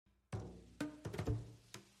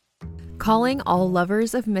Calling all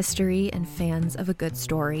lovers of mystery and fans of a good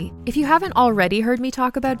story. If you haven't already heard me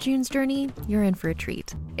talk about June's Journey, you're in for a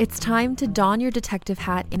treat. It's time to don your detective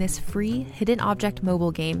hat in this free hidden object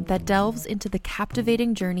mobile game that delves into the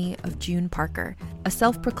captivating journey of June Parker, a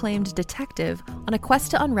self-proclaimed detective on a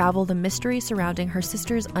quest to unravel the mystery surrounding her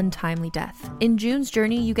sister's untimely death. In June's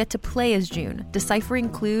Journey, you get to play as June, deciphering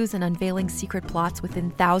clues and unveiling secret plots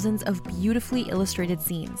within thousands of beautifully illustrated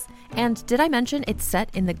scenes. And did I mention it's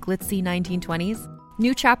set in the glitzy 1920s?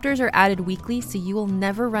 New chapters are added weekly, so you will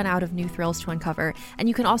never run out of new thrills to uncover, and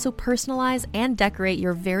you can also personalize and decorate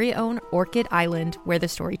your very own Orchid Island where the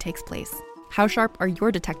story takes place. How sharp are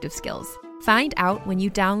your detective skills? Find out when you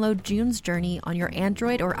download June's Journey on your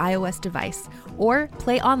Android or iOS device, or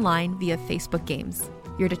play online via Facebook Games.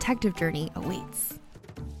 Your detective journey awaits.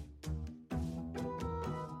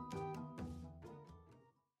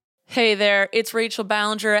 Hey there, it's Rachel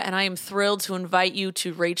Ballinger, and I am thrilled to invite you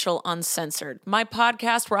to Rachel Uncensored, my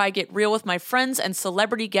podcast where I get real with my friends and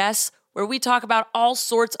celebrity guests, where we talk about all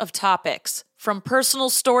sorts of topics. From personal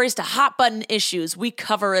stories to hot-button issues, we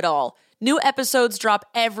cover it all. New episodes drop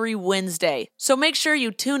every Wednesday, so make sure you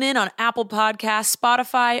tune in on Apple Podcasts,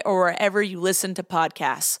 Spotify, or wherever you listen to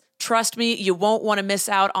podcasts. Trust me, you won't want to miss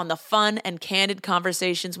out on the fun and candid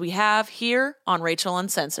conversations we have here on Rachel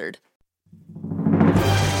Uncensored.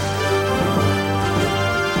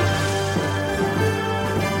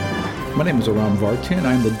 My name is Aram Vartan, and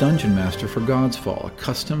I am the Dungeon Master for God's Fall, a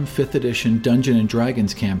custom 5th edition Dungeons &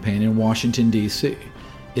 Dragons campaign in Washington, D.C.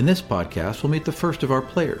 In this podcast, we'll meet the first of our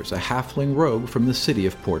players, a halfling rogue from the city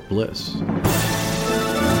of Port Bliss.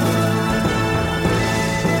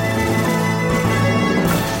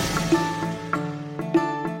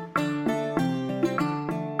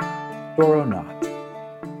 Dorro Knott.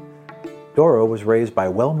 Dorro was raised by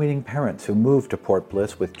well-meaning parents who moved to Port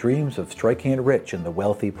Bliss with dreams of striking it rich in the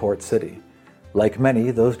wealthy port city. Like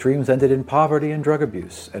many, those dreams ended in poverty and drug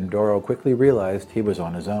abuse, and Dorro quickly realized he was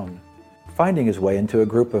on his own. Finding his way into a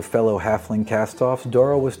group of fellow halfling cast-offs,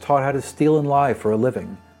 Dorro was taught how to steal and lie for a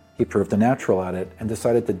living. He proved a natural at it and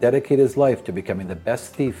decided to dedicate his life to becoming the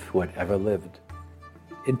best thief who had ever lived.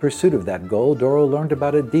 In pursuit of that goal, Dorro learned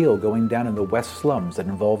about a deal going down in the West Slums that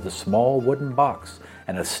involved a small wooden box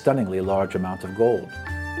and a stunningly large amount of gold.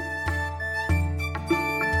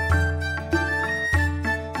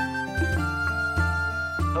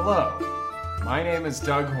 Hello, my name is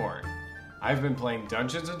Doug Horn. I've been playing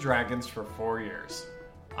Dungeons & Dragons for 4 years.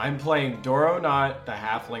 I'm playing Dorro Knott, the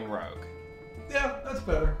Halfling Rogue. Yeah, that's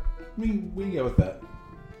better. We can go with that.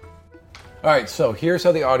 Alright, so here's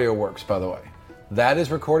how the audio works, by the way. That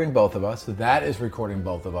is recording both of us, that is recording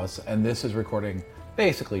both of us, and this is recording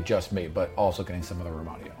basically just me, but also getting some of the room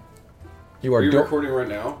audio. Are you recording right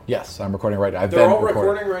now? Yes, I'm recording right now. They're all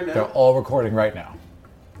recording right now? They're all recording right now.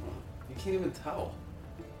 You can't even tell.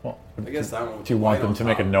 Well, I guess that one. Do you want them to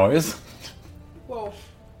make a noise? Well,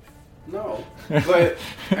 no. But,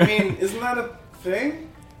 I mean, isn't that a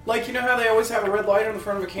thing? Like, you know how they always have a red light on the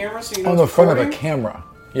front of a camera so you know on the front of a camera,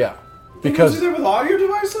 yeah. Because can you do that with audio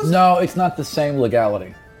devices? No, it's not the same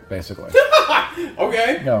legality, basically.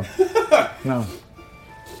 Okay. No. No.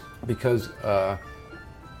 Because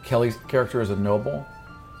Kelly's character is a noble.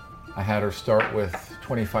 I had her start with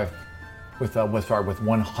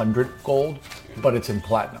 100 gold, but it's in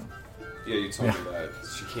platinum. Yeah, you told me that.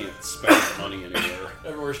 She can't spend money anywhere.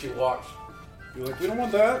 Everywhere she walks. You're like, we don't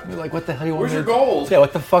want that. You're like, what the hell do you want Where's me your to gold? Yeah,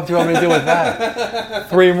 what the fuck do you want me to do with that?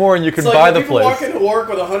 3 more and you can it's buy like the place. People walk into work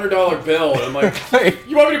with a $100 bill and I'm like, hey,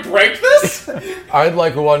 you want me to break this? I'd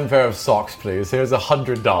like 1 pair of socks, please. Here's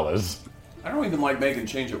 $100. I don't even like making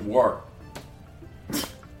change at work.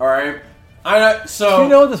 Alright? So you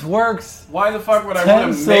know this works. Why the fuck would I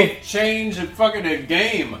want to make change at fucking a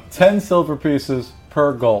game? 10 silver pieces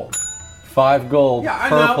per gold. 5 gold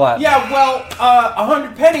per platinum. Yeah, well,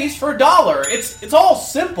 100 pennies for $1. It's all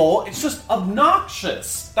simple. It's just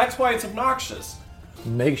obnoxious. That's why it's obnoxious.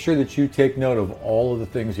 Make sure that you take note of all of the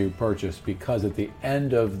things you purchase, because at the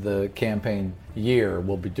end of the campaign year,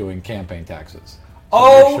 we'll be doing campaign taxes.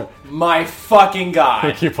 So my fucking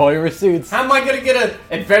God. Keep all your receipts. How am I going to get an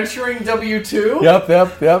adventuring W-2? Yep.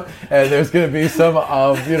 And there's going to be some,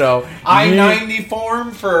 I-90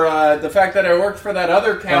 form for the fact that I worked for that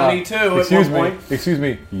other county, too, at one point. Excuse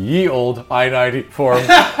me. Ye old I-90 form.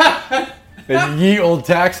 And ye old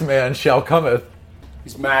tax man shall cometh.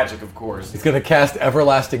 He's magic, of course. He's going to cast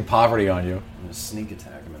everlasting poverty on you. I'm going to sneak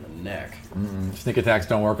attack him in the neck. Sneak attacks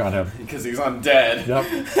don't work on him. Because he's undead. Yep.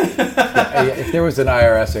 Yeah, if there was an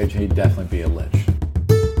IRS agent, he'd definitely be a lich.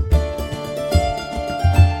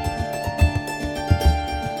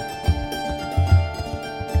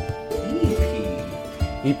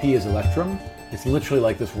 EP is Electrum. It's literally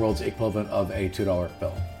like this world's equivalent of a $2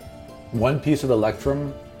 bill. One piece of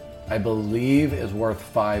Electrum, I believe, is worth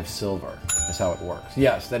 5 silver. That's how it works.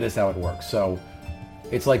 Yes, that is how it works. So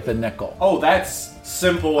it's like the nickel. Oh, that's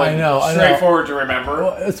simple and I straightforward to remember.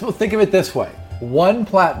 Well, think of it this way. 1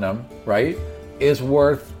 platinum, right, is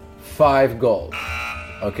worth 5 gold.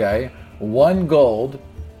 Okay? 1 gold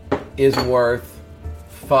is worth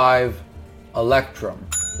 5 electrum.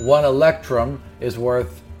 1 electrum is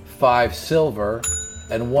worth 5 silver,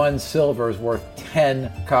 and 1 silver is worth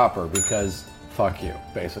 10 copper because fuck you,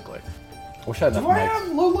 basically. I wish I had enough Do I mics.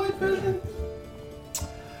 have low light vision?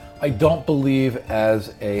 I don't believe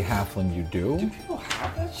as a halfling you Do do. people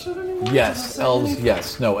have that shit anymore? Yes, Does it say elves. anything?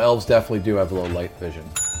 Yes, no, elves definitely do have low light vision.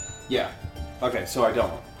 Yeah. Okay, so I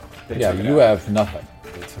don't. They Yeah, took it you out. have nothing.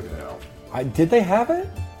 They took it out. Did they have it?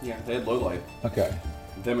 Yeah, they had low light. Okay.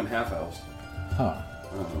 Them and half elves. Huh.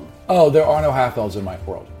 Oh, there are no half elves in my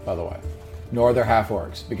world, by the way. Nor are there half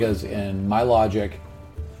orcs, because in my logic,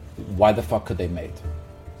 why the fuck could they mate?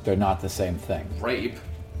 They're not the same thing. Rape.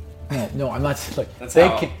 No, I'm not like That's they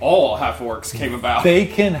how can all half orcs came about. they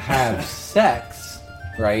can have sex,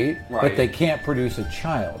 right? But Right. they can't produce a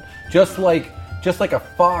child. Just like a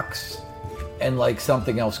fox and like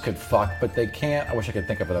something else could fuck, but they can't. I wish I could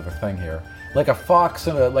think of another thing here. Like a fox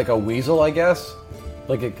and a weasel, I guess.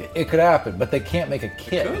 Like it could happen, but they can't make a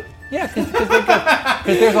kid. could? Yeah, because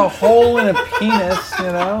there's a hole in a penis, you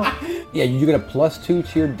know. Yeah, you get a +2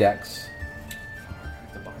 to your dex,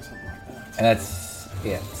 I have to buy something like that. and that's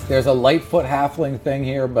it. There's a Lightfoot halfling thing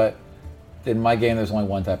here, but in my game, there's only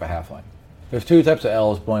 1 type of halfling. There's 2 types of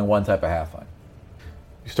elves, but only 1 type of halfling.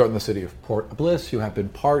 You start in the city of Port Bliss. You have been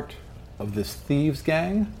part of this thieves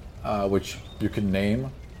gang, which you can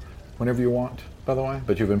name whenever you want, by the way.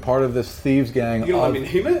 But you've been part of this thieves gang. You gonna let me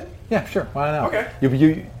name it? Yeah, sure. Why not? Okay.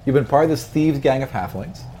 You've been part of this thieves gang of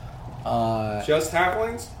halflings. Just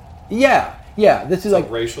halflings? Yeah. This is It's like a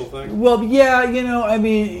racial thing? Well, yeah, I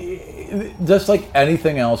mean, just like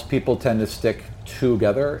anything else, people tend to stick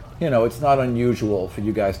together. It's not unusual for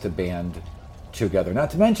you guys to band together. Not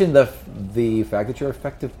to mention the fact that you're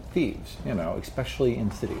effective thieves, especially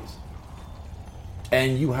in cities.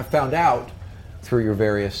 And you have found out through your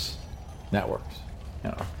various networks,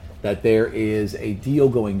 that there is a deal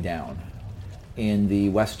going down in the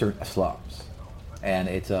western slums. And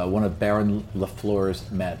it's one of Baron LaFleur's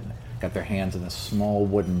men got their hands in a small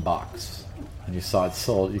wooden box. And you saw it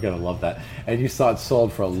sold. You gotta love that. And you saw it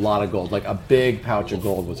sold for a lot of gold. Like a big pouch of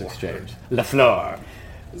gold was exchanged. LaFleur.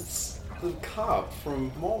 It's the cop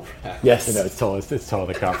from Mallrats. Yes, I know. It's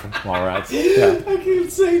totally the cop from Mallrats. Yeah. I keep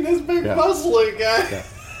saying this big muscly guy.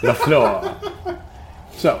 LaFleur.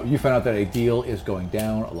 So you found out that a deal is going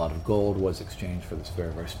down. A lot of gold was exchanged for this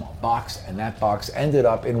very, very small box, and that box ended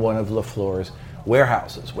up in one of LaFleur's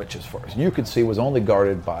warehouses, which, as far as you could see, was only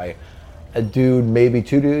guarded by a dude, maybe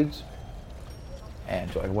 2 dudes.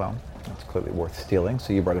 And you're like, well, that's clearly worth stealing,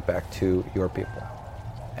 so you brought it back to your people.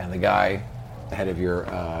 And the guy, the head of your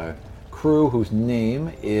crew, whose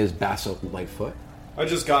name is Basso Lightfoot. I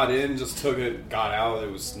just got in, just took it, got out.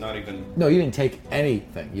 It was not even... No, you didn't take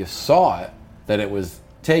anything. You saw it, that it was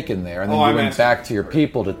taken there, and then Oh, you I went meant- back to your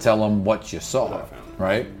people to tell them what you saw, What I found.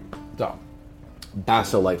 right? So,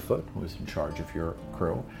 Basso Lightfoot, who is in charge of your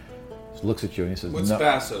crew, looks at you and he says, What's no.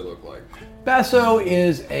 Basso look like? Basso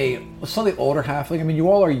is a slightly older halfling. I mean,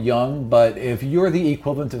 you all are young, but if you're the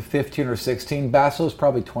equivalent of 15 or 16, Basso is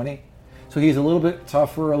probably 20. So he's a little bit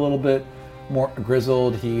tougher, a little bit more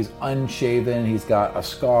grizzled. He's unshaven. He's got a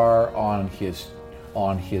scar on his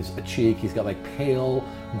cheek. He's got like pale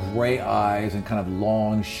gray eyes and kind of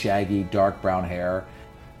long, shaggy, dark brown hair.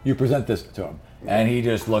 You present this to him, and he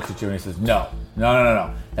just looks at you and he says, No.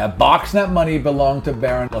 That box and that money belong to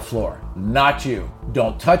Baron LaFleur, not you.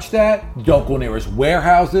 Don't touch that. Don't go near his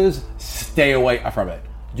warehouses. Stay away from it.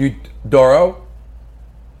 Dorro,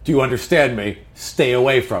 do you understand me? Stay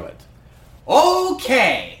away from it.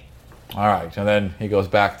 Okay! All right, and then he goes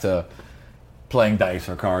back to playing dice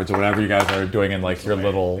or cards or whatever you guys are doing in like your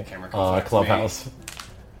little the camera comes back to clubhouse.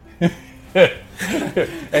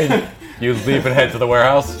 And you leave and head to the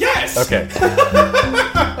warehouse? Yes! Okay.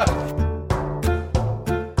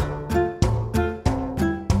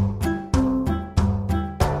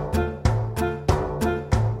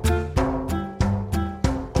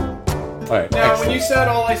 All right. Now, excellent. when you said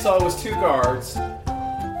all I saw was 2 guards,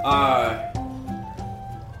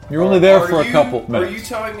 You're only there for a you- couple Are minutes. you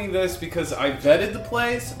telling me this because I vetted the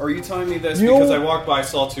place, or are you telling me this You- because I walked by,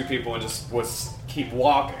 saw 2 people, and just keep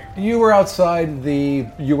walking? You were outside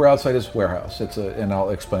his warehouse. And I'll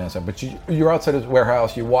explain in a second. But you were outside his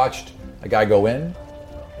warehouse. You watched a guy go in,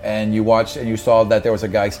 and you watched and you saw that there was a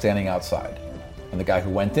guy standing outside, and the guy who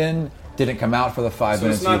went in didn't come out for the 5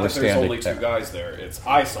 minutes it's not you were that there's standing only there. two guys there. It's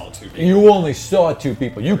I saw two people. You only saw 2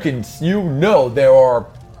 people. You know there are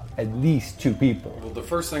at least 2 people. Well, the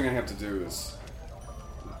first thing I have to do is...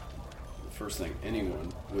 The first thing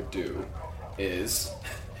anyone would do is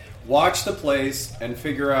watch the place and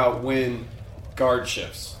figure out when guard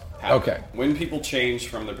shifts happen. Okay. When people change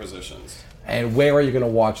from their positions. And where are you going to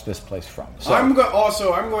watch this place from? So, I'm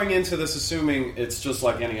going into this assuming it's just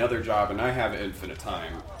like any other job, and I have infinite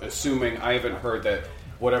time. Assuming I haven't heard that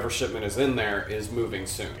whatever shipment is in there is moving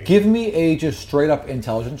soon. give me a just straight up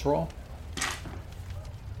intelligence roll.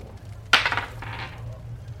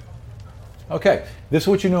 Okay, this is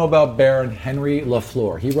what you know about Baron Henry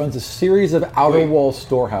LaFleur. He runs a series of outer wall You have to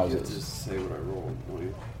storehouses. say what I rolled. Wait.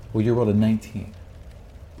 Well, you rolled a 19.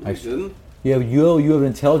 I didn't? You have an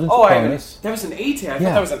intelligence Oh, bonus. that was an 18. I thought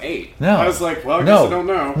Yeah. that was an 8. No. I was like, well, I guess I don't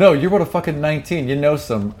know. No, you rolled a fucking 19. You know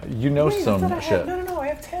some shit. No, I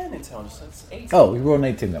have 10 intelligence. That's 8. Oh, you rolled an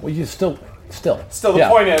 18 then. Well, you still. Still, the Yeah.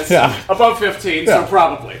 point is, Yeah. above 15, Yeah. so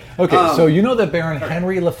probably. Okay, so you know that Baron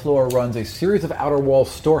Henry LaFleur runs a series of outer wall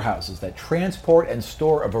storehouses that transport and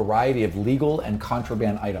store a variety of legal and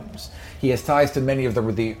contraband items. He has ties to many of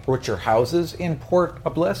the richer houses in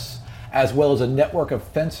Port-au-Bliss, as well as a network of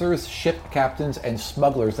fencers, ship captains, and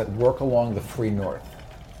smugglers that work along the free north.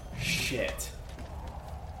 Shit.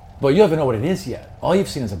 But you haven't know what it is yet. All you've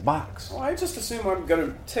seen is a box. Well, I just assume I'm going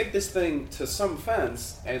to take this thing to some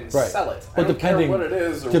fence and Right. sell it. Well, I don't care what it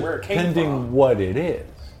is or where it came depending from. what it is.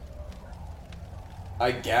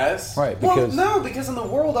 I guess. Right, Well, because- no, because in the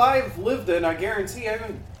world I've lived in, I guarantee I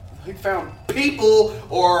haven't found people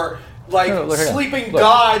or like No, look, hang on. sleeping Look.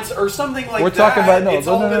 gods or something like We're that. talking about It's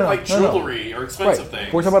all been like no. jewelry or expensive Right.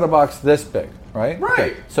 things. We're talking about a box this big, right? Right.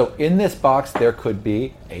 Okay. So in this box there could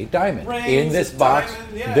be a diamond. Rings, in this box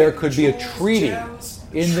diamond, yeah, there could be a jewels, treaty. gems.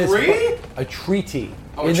 In this Tree? a treaty.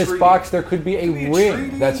 Oh, a in this treaty. box there could be a Could be a ring.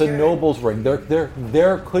 treaty, That's a yeah. noble's ring.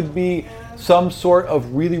 There could be some sort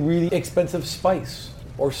of really, really expensive spice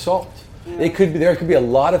or salt. There could be a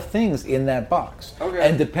lot of things in that box. Okay.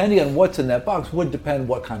 And depending on what's in that box would depend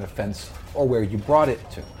what kind of fence or where you brought it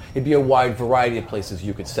to. It'd be a wide variety of places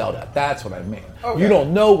you could sell that. That's what I mean. Okay. You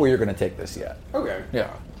don't know where you're going to take this yet. Okay. Yeah.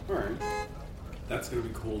 All right. That's going to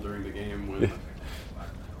be cool during the game when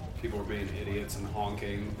people are being idiots and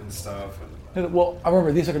honking and stuff. And Well, I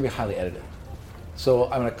remember these are going to be highly edited. So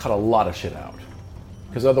I'm going to cut a lot of shit out.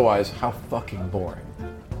 Because otherwise, how fucking boring.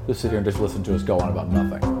 Just sit here and just listen to us go on about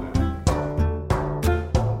nothing.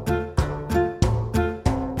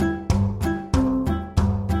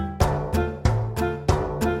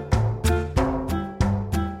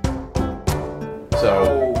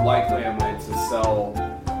 So, how likely am I to sell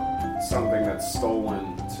something that's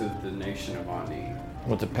stolen to the nation of Ani?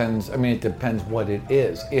 well, it depends. I mean, it depends what it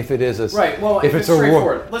is. If it is a Right. Well, if it's a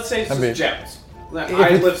straightforward, let's say it's I just mean, gems. I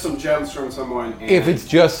it's- lift some gems from someone. And If it's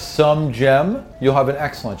just some gem, you'll have an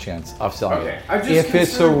excellent chance of selling Okay, it. I'm just If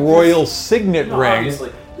it's a concerned royal signet No, ring,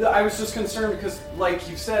 obviously. I was just concerned because, like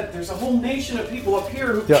you said, there's a whole nation of people up here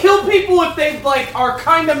who Yeah. kill people if they like are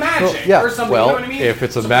kind of magic Well, yeah, or something. well, you know what I mean? if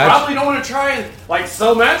it's a so magic- probably don't want to try and like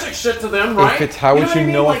sell magic shit to them, right? if it's how would what you I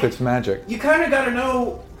mean? know Like, if it's magic? You kind of got to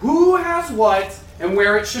know who has what and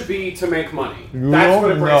where it should be to make money. You That's don't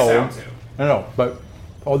what it breaks know. down to. I know, but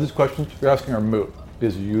all these questions you're asking are moot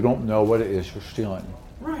because you don't know what it is you're stealing.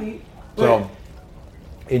 Right. So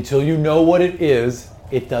until you know what it is,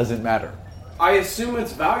 it doesn't matter. I assume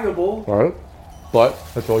it's valuable. Right? But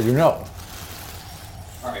that's all you know.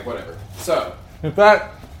 All right, whatever. So, In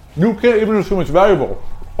fact, you can't even assume it's valuable.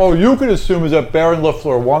 All you can assume is that Baron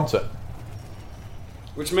LaFleur wants it.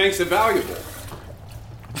 which makes it valuable.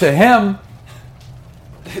 To him,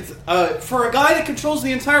 It's, for a guy that controls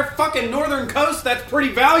the entire fucking northern coast, that's pretty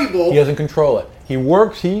valuable. he doesn't control it. He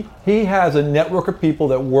works, he has a network of people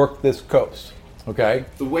that work this coast. Okay?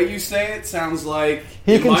 The way you say it sounds like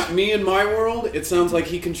He in can- me in my world. It sounds like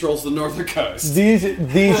he controls the northern coast.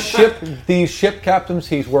 These ship captains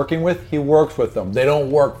he's working with, he works with them. They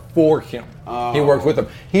don't work for him. He works with them.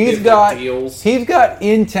 He's Give them got deals. he's got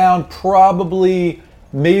in town probably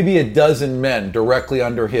maybe a dozen men directly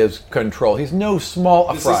under his control. He's no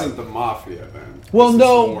small This fry. isn't the mafia, then. Well, This is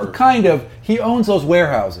no, more- kind of. He owns those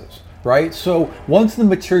warehouses, right? So once the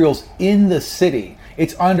material's in the city,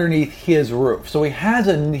 it's underneath his roof. So he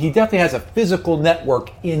definitely has a physical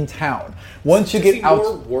network in town. Once you Does get he out,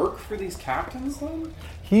 more work for these captains, then?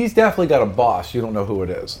 he's definitely got a boss. You don't know who it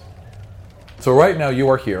is. So right now you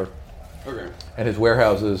are here, Okay. and his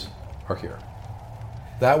warehouses are here.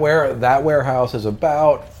 That warehouse is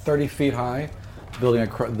about 30 feet high,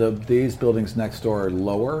 these buildings next door are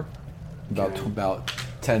lower, about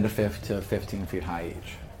 10 to 15 feet high each.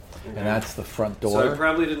 Okay. And that's the front door. So I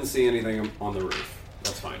probably didn't see anything on the roof.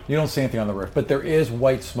 That's fine. You don't see anything on the roof, but there is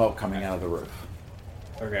white smoke coming out of the roof.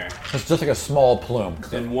 Okay. It's just like a small plume.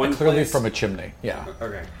 In one clearly place? from a chimney. Yeah.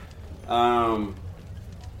 Okay.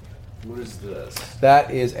 What is this? That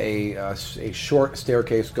is a short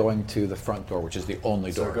staircase going to the front door, which is the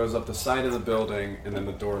only door. So it goes up the side of the building, and then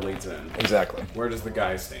the door leads in. Exactly. Where does the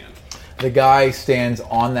guy stand? The guy stands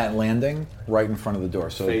on that landing right in front of the door.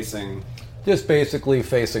 So facing? Just basically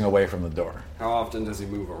facing away from the door. How often does he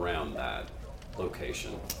move around that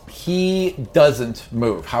location? He doesn't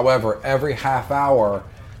move. However, every half hour,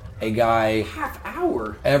 a guy...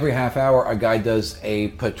 Every half hour, a guy does a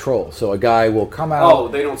patrol. So a guy will come out... Oh,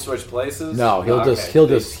 they don't switch places? No, he'll just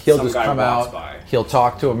come out. By. He'll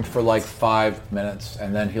talk to him for like 5 minutes,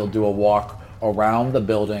 and then he'll do a walk around the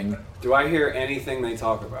building. Do I hear anything they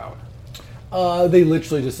talk about? They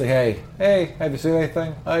literally just say, hey, have you seen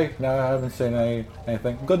anything? Hey, no, I haven't seen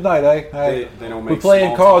anything. Good night, eh? Hey, they don't make we're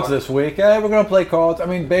playing cards talk. This week. Hey, we're going to play cards. I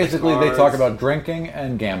mean, basically, they talk Cards. about drinking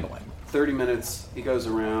and gambling. 30 minutes, he goes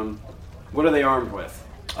around. What are they armed with?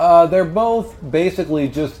 They're both basically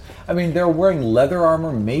just, they're wearing leather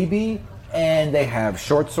armor, maybe, and they have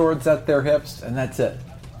short swords at their hips, and that's it.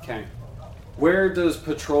 Okay. Where does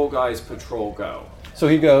patrol guy's patrol go? So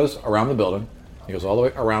he goes around the building. He goes all the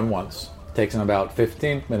way around once. Takes him about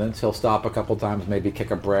 15 minutes. He'll stop a couple times, maybe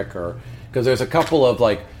kick a brick, or because there's a couple of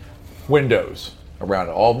like windows around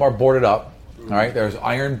it. All of them are boarded up. All right. There's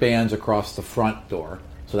iron bands across the front door,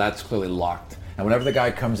 so that's clearly locked. And whenever the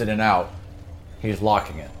guy comes in and out, he's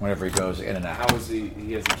locking it. Whenever he goes in and out. How is he?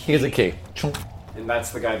 He has a key. He has a key. And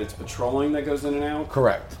that's the guy that's patrolling that goes in and out?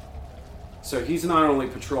 Correct. So he's not only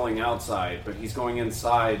patrolling outside, but he's going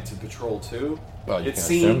inside to patrol too? Well, you it can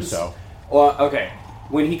seems assume so. Well, okay.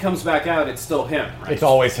 When he comes back out, it's still him, right? It's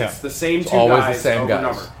always him. It's the same It's two always guys the same over and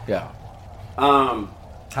guys. over. Yeah.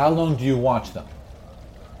 How long do you watch them?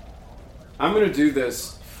 I'm going to do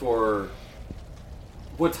this for...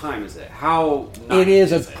 What time is it? How It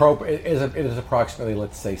is it? it is approximately,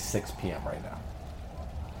 let's say, 6 p.m. right now.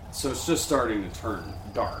 So it's just starting to turn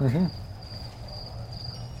dark. Mm-hmm.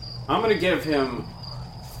 I'm going to give him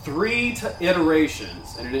 3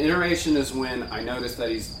 iterations, and an iteration is when I notice that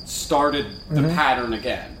he's started the pattern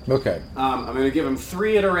again. Okay. I'm going to give him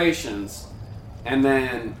 3 iterations, and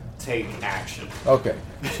then take action. Okay.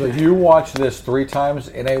 So you watch this 3 times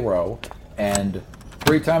in a row, and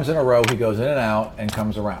 3 times in a row he goes in and out and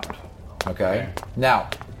comes around. Okay? Now,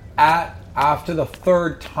 after the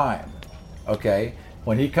 3rd time, okay,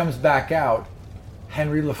 when he comes back out,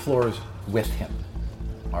 Henry LaFleur's with him.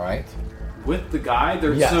 All right? With the guy?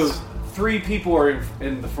 Yes. So 3 people are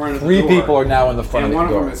in the front of the 3 door. people are now in the front of the door.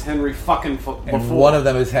 And one of them is Henry fucking LaFleur. And one of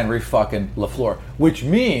them is Henry fucking LaFleur. Which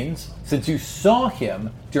means, since you saw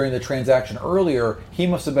him during the transaction earlier, he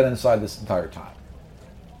must have been inside this entire time.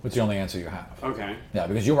 Which is the only answer you have. Okay. Yeah,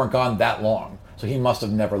 because you weren't gone that long. So he must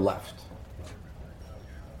have never left.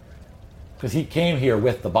 Because he came here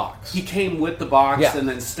with the box. He came with the box Yeah. and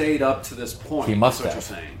then stayed up to this point. He must That's have.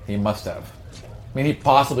 what you're saying. He must have. I mean, he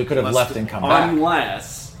possibly could have Must left and come back.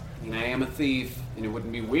 Unless, I am a thief, and it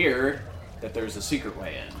wouldn't be weird that there's a secret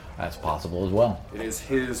way in. That's possible as well. It is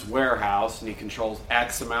his warehouse, and he controls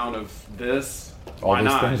X amount of this. All Why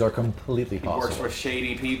these not? things are completely He works possible. with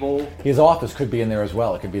shady people. His office could be in there as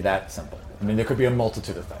well. It could be that simple. I mean, there could be a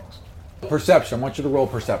multitude of things. Perception. I want you to roll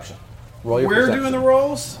perception. Roll your We're perception. doing the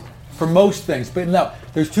rolls? For most things. But no,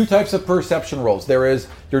 there's 2 types of perception rolls. There is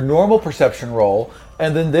your normal perception roll,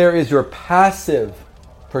 and then there is your passive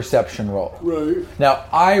perception roll. Right. Now,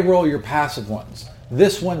 I roll your passive ones.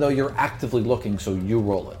 This one, though, you're actively looking, so you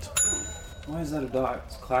roll it. Why is that a dot?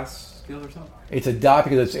 Class skill or something? It's a dot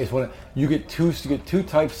because it's one. You get two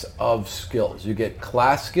types of skills. You get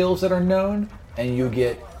class skills that are known, and you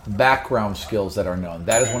get background skills that are known.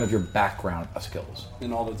 That is one of your background skills.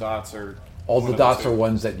 And all the dots are... All the dots are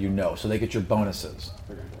ones that you know, so they get your bonuses.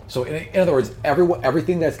 Okay. So in other words,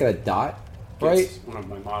 everything that's got a dot, right? It's one of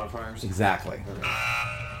my modifiers? Exactly. Okay.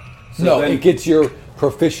 No, then- it gets your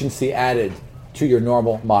proficiency added to your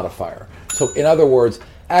normal modifier. So in other words,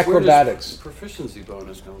 acrobatics. Where does proficiency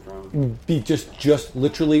bonus come from? Be just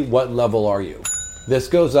literally what level are you? This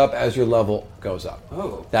goes up as your level goes up.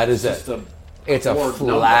 Oh. That is it's it. just It's a core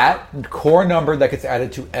flat core number that gets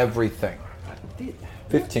added to everything.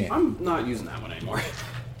 15. I'm not using that one anymore.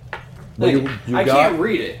 Well, I can't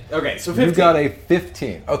read it. Okay, so 15. You got a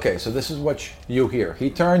 15. Okay, so this is what you hear. He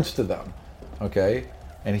turns to them, okay,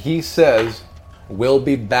 and he says, "We'll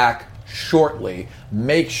be back shortly.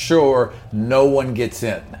 Make sure no one gets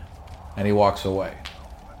in." And he walks away.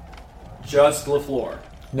 Just LaFleur.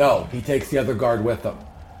 No, he takes the other guard with him.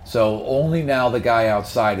 So only now the guy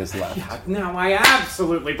outside is left. Yeah, now I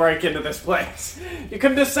absolutely break into this place. You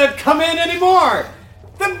couldn't have said come in anymore.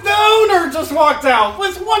 The owner just walked out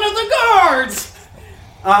with one of the guards.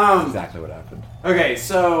 Exactly what happened. Okay,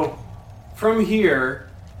 so from here,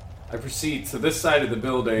 I proceed to this side of the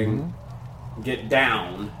building, get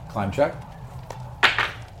down. Climb check.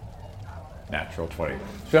 Natural 20.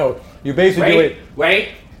 So you basically do it. Wait.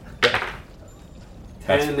 Yeah.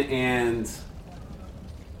 10 and...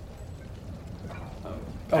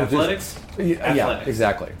 athletics? Yeah, Athletics.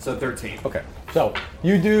 exactly. So 13. Okay. So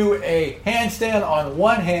you do a handstand on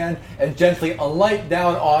one hand and gently alight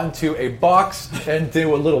down onto a box and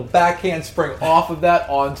do a little backhand spring off of that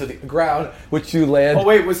onto the ground, which you land. Oh,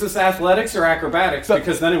 wait, was this athletics or acrobatics?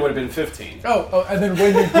 Because then it would have been 15. Oh, and then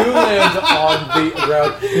when you do land on the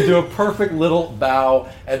ground, you do a perfect little bow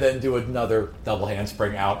and then do another double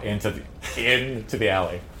handspring out into the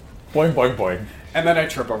alley. Boing, boing, boing. And then I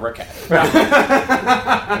trip over a cat.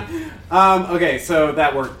 Okay, so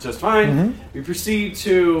that worked just fine. We proceed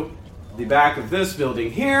to the back of this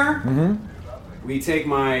building here. We take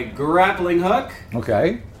my grappling hook.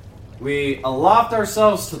 Okay. We aloft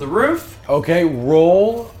ourselves to the roof. Okay,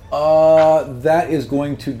 roll. That is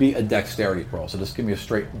going to be a dexterity roll. So just give me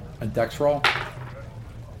a dex roll.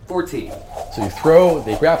 14. So you throw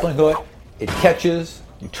the grappling hook, it catches,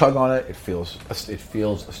 you tug on it, it feels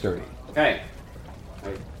sturdy. Okay. I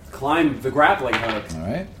climb the grappling hook. All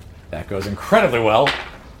right. That goes incredibly well.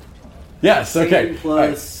 Yes, okay.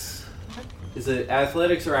 Plus, is it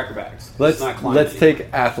athletics or acrobatics? Let's It's not climbing.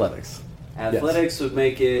 take athletics. Athletics would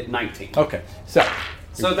make it 19. Okay.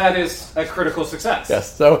 So that is a critical success.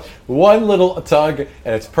 yes. So one little tug,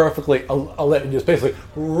 and it's perfectly. I'll let you just basically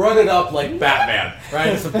run it up like Batman,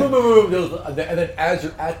 right? So boom, boom, boom, and then as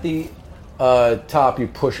you're at the top, you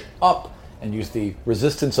push up and use the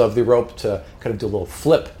resistance of the rope to kind of do a little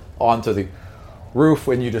flip onto the roof.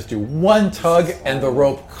 When you just do one tug, and the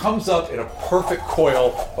rope comes up in a perfect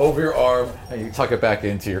coil over your arm, and you tuck it back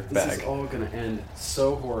into your bag. This is all going to end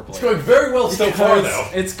so horribly. It's going very well so far, though.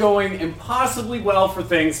 It's going impossibly well for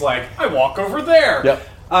things like, I walk over there. Yep.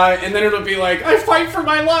 And then it'll be like, I fight for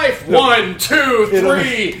my life. 1, 2,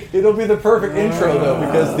 3. It'll be the perfect intro, though,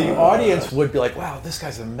 because the audience would be like, wow, this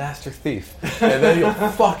guy's a master thief. And then you'll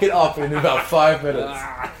fuck it up in about 5 minutes.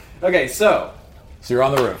 Okay, so So you're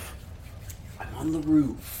on the roof. I'm on the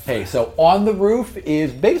roof. Hey, so on the roof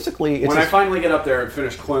is basically... When I finally get up there and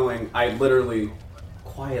finish coiling, I literally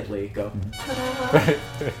quietly go.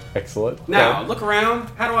 Excellent. Now, Okay. look around.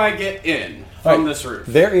 How do I get in from this roof?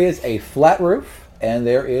 There is a flat roof, and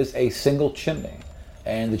there is a single chimney.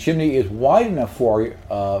 And the chimney is wide enough for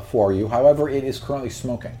you. However, it is currently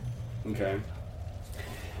smoking. Okay.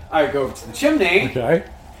 I go over to the chimney, Okay.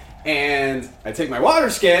 and I take my water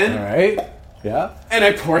skin, All right. Yeah. and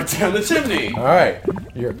I pour it down the chimney. All right.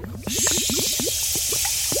 You're...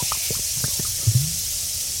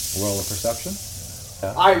 Roll a perception.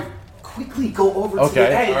 I quickly go over to Okay,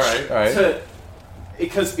 the edge all right.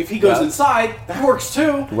 because if he goes Yeah. inside, that works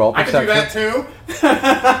too. Roll I can do that too.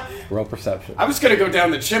 Roll perception. I was gonna go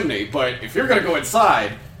down the chimney, but if you're gonna go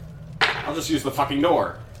inside, I'll just use the fucking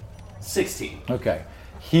door. 16. Okay.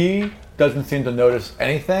 He doesn't seem to notice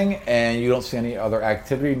anything, and you don't see any other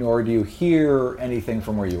activity, nor do you hear anything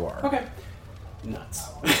from where you are. Okay. Nuts.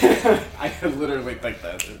 I literally think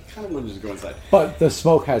that. I kind of want to just go inside. But the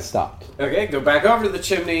smoke has stopped. Okay, go back over to the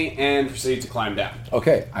chimney and proceed to climb down.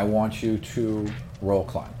 Okay, I want you to roll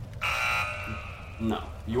climb. No.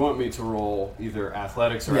 You want me to roll either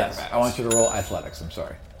athletics or Yes, acrobatics? I want you to roll athletics. I'm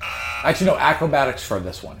sorry. Actually, no, acrobatics for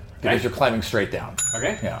this one because Okay. you're climbing straight down.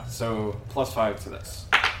 Okay. Yeah. So +5 to this.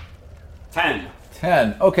 10.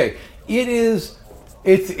 10. Okay, it is.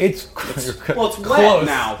 It's Well, it's wet close.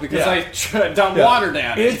 now because Yeah. I dumped Yeah. water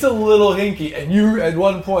down it. It's a little hinky, and you at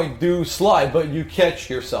one point do slide, but you catch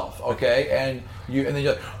yourself. Okay, and then you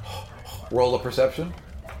like, roll a perception.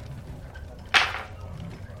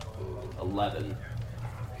 11.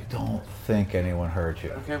 You don't think anyone heard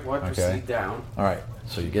you. Okay, well, I proceed down. All right,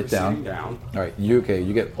 so you get Proceeding down. down. All right, you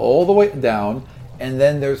get all the way down, and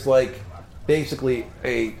then there's like basically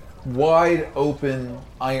a wide open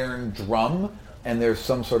iron drum, and there's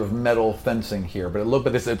some sort of metal fencing here. But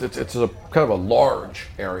it's a kind of a large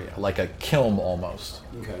area, like a kiln almost.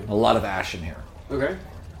 Okay. A lot of ash in here, Okay.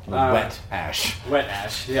 wet ash. Wet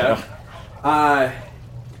ash, yeah. I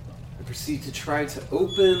proceed to try to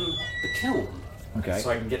open the kiln. Okay. So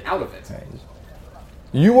I can get out of it. Okay.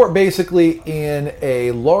 You are basically in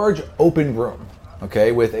a large open room.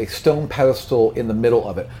 okay, with a stone pedestal in the middle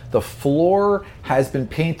of it. The floor has been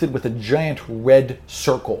painted with a giant red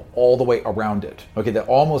circle all the way around it, okay, that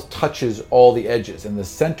almost touches all the edges. And the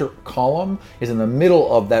center column is in the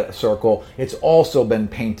middle of that circle. It's also been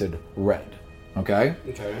painted red, okay?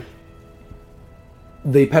 Okay.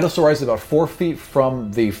 The pedestal rises about 4 feet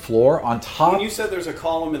from the floor. On top... When you said there's a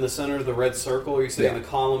column in the center of the red circle, are you saying Yeah. the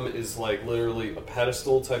column is like literally a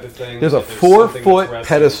pedestal type of thing? There's a If something 4-foot that's resting-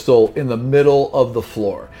 pedestal in the middle of the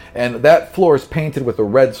floor. And that floor is painted with a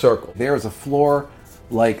red circle. There is a floor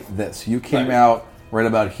like this. You came Right. out right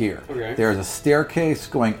about here. Okay. There's a staircase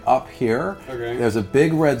going up here. Okay. There's a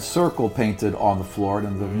big red circle painted on the floor, and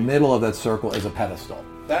in the middle of that circle is a pedestal.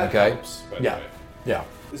 That okay? helps, by the Yeah. way. Yeah.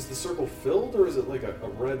 Is the circle filled, or is it like a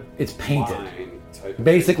red It's painted. line type of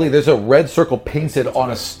Basically, thing? there's a red circle painted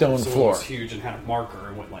on a stone So it floor. was huge and had a marker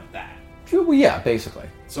and went like that. Well, yeah, basically.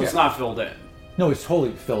 So it's Yeah. not filled in. No, it's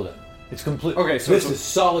totally filled in. It's complete. Okay, so this it's a- is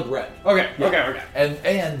solid red. Okay, Yeah. okay.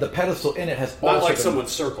 And the pedestal in it has Not also like been, someone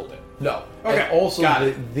circled it. No. Okay, And also got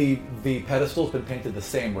the pedestal's been painted the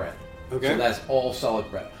same red. Okay. So that's all solid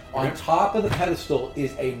red. On Okay. top of the pedestal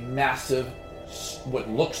is a massive, what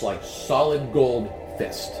looks like solid gold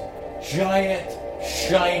fist. Giant,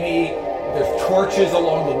 shiny. There's torches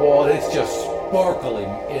along the wall. And it's just sparkling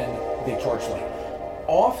in the torchlight.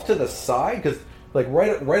 Off to the side, because like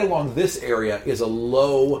right along this area is a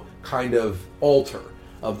low kind of altar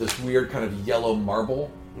of this weird kind of yellow marble,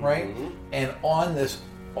 right? And on this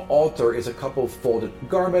altar is a couple of folded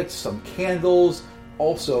garments, some candles,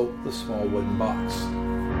 also the small wooden box.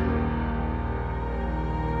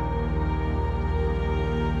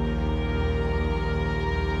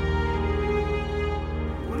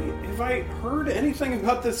 Have I heard anything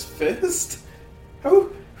about this fist?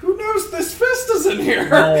 Who knows this fist is in here?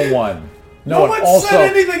 No one. No one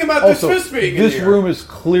said anything about this fist being in this here. room is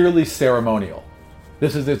clearly ceremonial.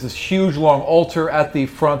 There's this huge long altar at the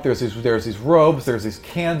front. There's these robes. There's these I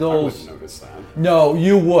candles. wouldn't notice that. No,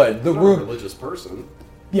 you would. The I'm not a room. religious person.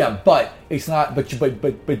 Yeah, but it's not. But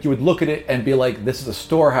you would look at it and be like, "This is a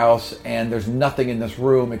storehouse, and there's nothing in this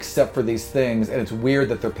room except for these things." And it's weird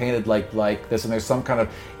that they're painted like this, and there's some kind of.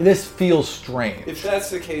 This feels strange. If that's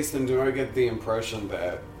the case, then do I get the impression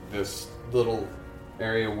that this little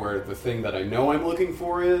area where the thing that I know I'm looking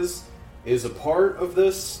for is a part of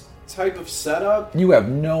this type of setup? You have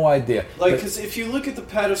no idea. Like, But- because if you look at the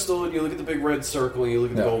pedestal and you look at the big red circle and you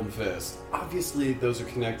look at the No. golden fist, obviously those are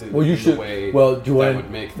connected well, you in should. the way Well, do you that want?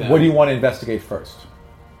 would make them. What do you want to investigate first?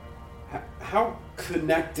 How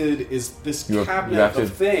connected is this You cabinet have to-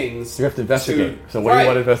 of things? You have to investigate. So what do Right. you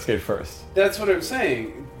want to investigate first? That's what I'm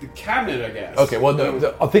saying. The cabinet, I guess. Okay. Well,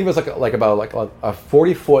 I think it was like about a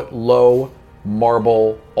 40-foot low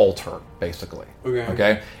marble altar, basically.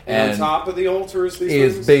 Okay. And on top of the altar is these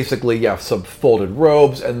is things? basically some folded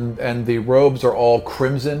robes, and the robes are all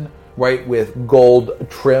crimson, right, with gold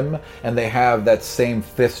trim, and they have that same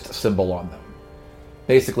fist symbol on them.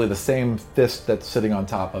 Basically, the same fist that's sitting on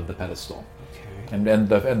top of the pedestal. Okay. And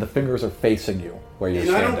the fingers are facing you where you're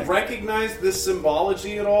And I standing. don't recognize this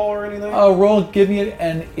symbology at all or anything? Roll. Give me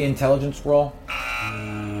an intelligence roll.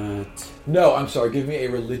 No, I'm sorry. Give me a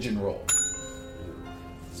religion roll.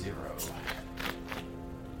 0.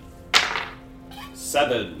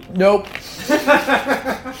 7. Nope.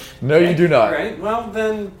 No, you do not. All right. Well,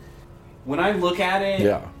 then, when I look at it,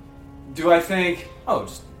 Yeah. do I think, oh,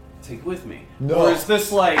 just take it with me? No. Or is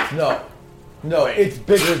this like, No, it's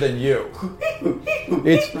bigger than you.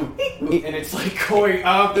 It's and it's like going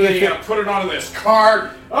up, and then you gotta put it onto this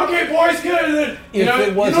card. Okay, boys, get it. You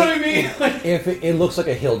know what I mean? if it looks like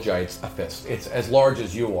a hill giant's a fist. It's as large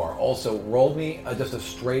as you are. Also, roll me just a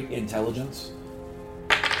straight intelligence.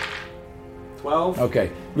 12?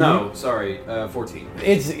 Okay. No, sorry, 14.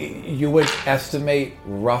 You would estimate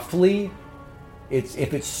roughly.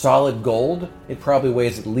 If it's solid gold, it probably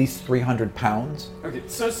weighs at least 300 pounds. Okay,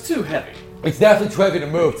 so it's too heavy. It's definitely too heavy to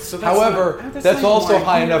move. So that's However, not- that's that's not also even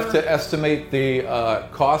high like enough here. to estimate the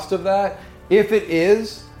cost of that. If it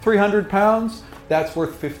is 300 pounds, that's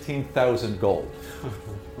worth 15,000 gold.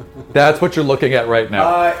 That's what you're looking at right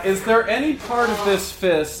now. Is there any part of this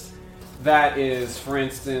fist that is, for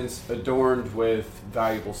instance, adorned with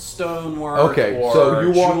valuable stonework Okay, or so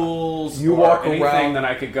you walk- jewels you or walk anything around- that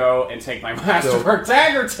I could go and take my masterwork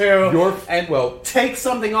dagger to take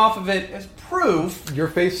something off of it as proof? You're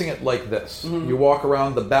facing it like this. Mm-hmm. You walk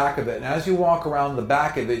around the back of it, and as you walk around the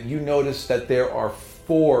back of it, you notice that there are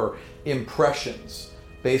 4 impressions,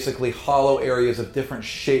 basically hollow areas of different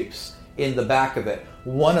shapes in the back of it.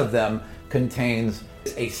 One of them contains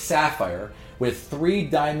a sapphire with 3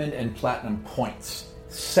 diamond and platinum points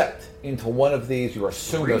set into one of these. You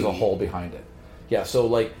assume there's a hole behind it. Yeah, so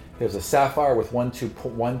like there's a sapphire with 1, 2,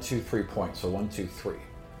 3 points. So 1, 2, 3.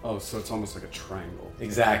 Oh, so it's almost like a triangle.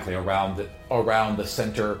 Exactly, around the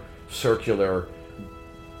center circular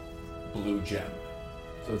blue gem.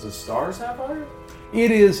 So it's a star sapphire?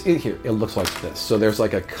 It looks like this. So there's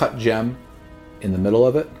like a cut gem in the middle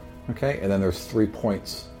of it, okay? And then there's 3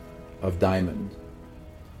 points of diamond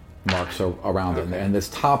marks around it. And this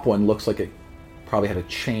top one looks like it probably had a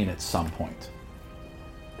chain at some point.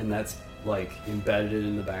 And that's like embedded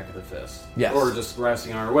in the back of the fist? Yes. Or just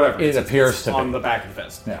resting on, or whatever. It appears to be. On the back of the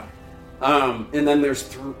fist. Yeah. And then there's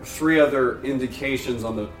 3 other indications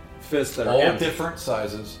on the fist that are all empty. different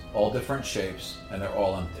sizes, all different shapes, and they're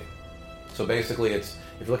all empty. So basically, if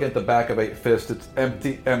you look at the back of a fist, it's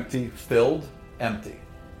empty, empty, filled, empty.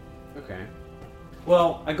 Okay.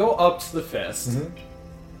 Well, I go up to the fist,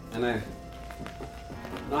 and I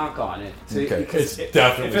knock on it. Okay. Because It's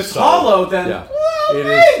definitely if it's solid. hollow, then Yeah. well, It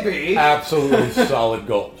maybe. is absolutely solid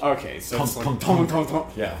gold. Okay, so it's like Tunk, tunk, tunk, tunk, tunk.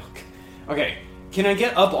 Yeah. Okay, can I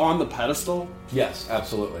get up on the pedestal? Yes,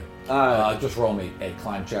 absolutely. Just roll me a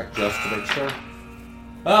climb check just to make sure.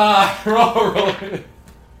 Roll.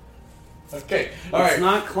 Okay, all right. It's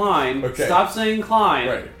not climb. Okay. Stop saying climb.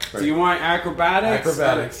 Right. Do you want acrobatics?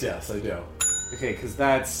 Acrobatics, yes, I do. Okay, because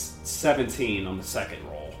that's 17 on the second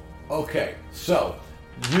roll. Okay, so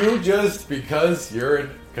you just because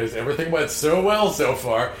everything went so well so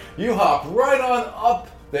far, you hop right on up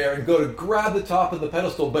there and go to grab the top of the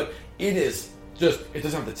pedestal, but it doesn't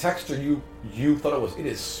have the texture you thought it was. It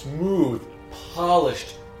is smooth,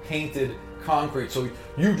 polished, painted concrete. So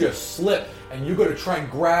you just slip and you go to try and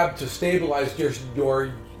grab to stabilize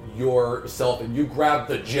yourself, and you grab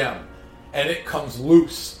the gem and it comes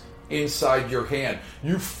loose inside your hand.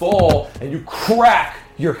 You fall and you crack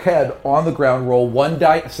your head on the ground. Roll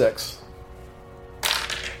 1d6.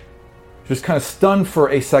 Just kind of stunned for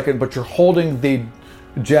a second, but you're holding the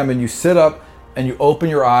gem, and you sit up and you open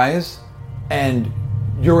your eyes, and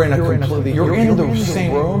you're in the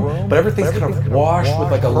same room, but everything's kind of washed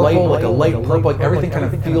with like a light purple. Like everything kind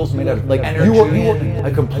of feels made of like you are in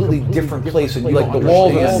a completely different place, and like the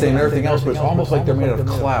walls are the same and everything else, but it's almost like they're made out of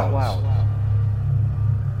clouds.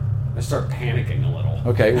 I start panicking a little.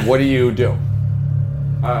 Okay, what do you do?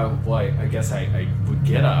 Well, I guess I would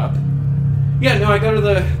get up. Yeah, no, I go to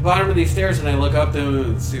the bottom of these stairs and I look up them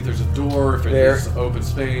and see if there's a door, if there's open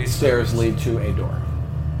space. Stairs lead to a door.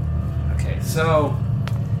 Okay, so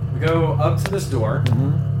we go up to this door,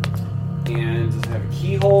 and does it have a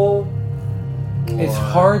keyhole? It's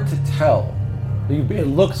hard to tell. It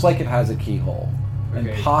looks like it has a keyhole. And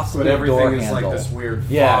Okay, possibly but a door everything is handle. like this weird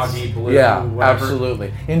Yes. foggy blue. Yeah, whatever.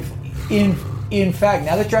 absolutely. In fact,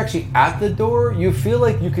 now that you're actually at the door, you feel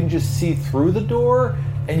like you can just see through the door,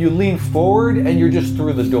 and you lean forward, and you're just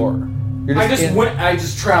through the door. You're I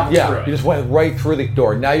just traveled through it. you just went right through the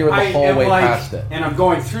door. Now you're in the hallway past it. And I'm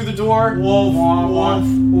going through the door.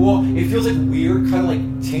 It feels like weird, kind of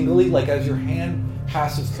like tingly, like as your hand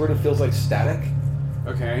passes through it, it feels like static,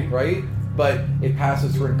 Okay. right? But it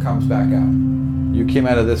passes through and comes back out. You came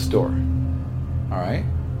out of this door. All right?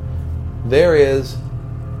 There is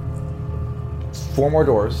 4 more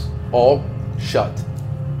doors, all shut.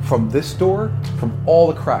 From this door, from all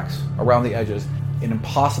the cracks around the edges, an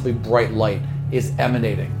impossibly bright light is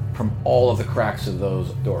emanating from all of the cracks of those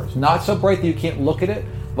doors. Not so bright that you can't look at it,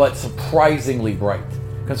 but surprisingly bright,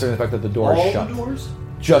 considering the fact that the door is shut. All the doors?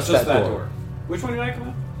 Just that door. Which one did I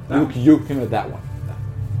come at? You came at that one.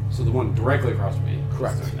 So the one directly across from me. is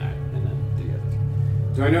Correct. doing that, and then the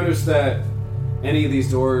other. Do I notice that any of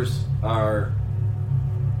these doors are,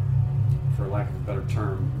 for lack of a better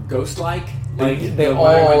term, ghost-like? They the all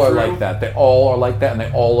one I went are through? like that. They all are like that, and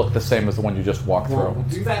they all look the same as the one you just walked Well, through. we'll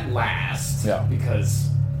do that last. Yeah. Because,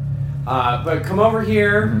 but come over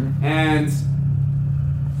here and,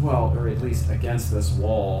 well, or at least against this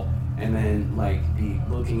wall, and then like be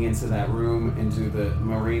looking into that room, into the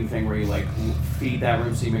marine thing where you like feed that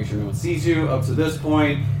room so you make sure no one sees you. Up to this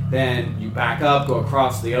point, then you back up, go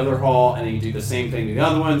across the other hall, and then you do the same thing to the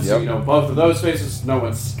other one. So Yep. you know both of those spaces, no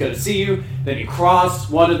one's gonna see you. Then you cross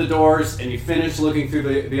one of the doors and you finish looking through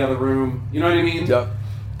the other room. You know what I mean? Yep.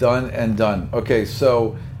 Done and done. Okay,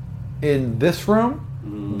 so in this room,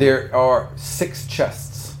 there are 6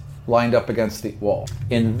 chests lined up against the wall.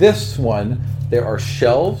 In this one, there are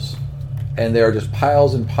shelves, and there are just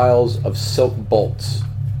piles and piles of silk bolts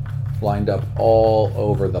lined up all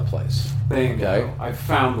over the place. Bingo. Okay. I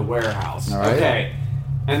found the warehouse. All right. Okay.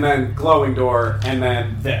 And then glowing door, and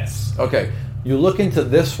then this. Okay, you look into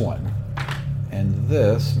this one, and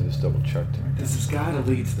this, let me just double check to make This has got to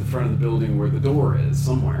lead to the front of the building where the door is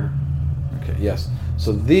somewhere. Okay, yes.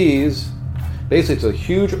 So these Basically, it's a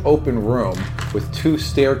huge open room with 2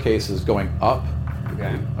 staircases going up.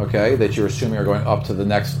 Okay, that you're assuming are going up to the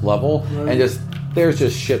next level, and there's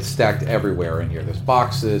just shit stacked everywhere in here. There's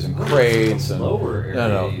boxes and crates and lower area.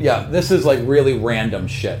 No, yeah, this is like really random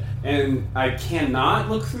shit. And I cannot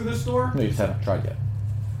look through this door. No, you just haven't tried yet.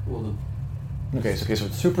 Well, Okay, so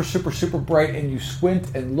it's super, super, super bright, and you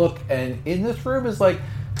squint and look, and in this room is like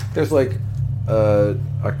there's like a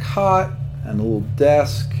cot and a little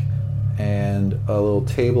desk and a little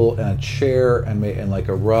table and a chair and like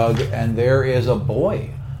a rug, and there is a boy.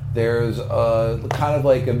 There's a kind of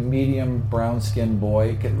like a medium brown-skinned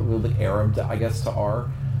boy, a little bit Arab, I guess, to our,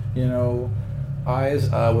 eyes,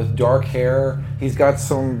 with dark hair. He's got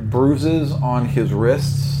some bruises on his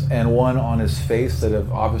wrists and one on his face that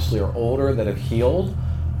have obviously are older, that have healed.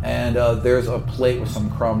 And there's a plate with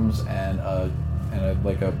some crumbs and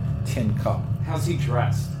like a tin cup. how's he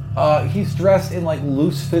dressed? He's dressed in like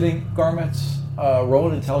loose-fitting garments. Roll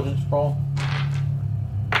an intelligence roll.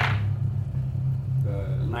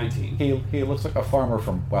 19. He looks like a farmer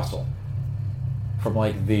from Wessel, from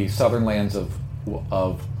like the southern lands of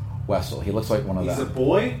Wessel. He looks like one of them. He's a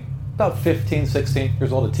boy? About 15, 16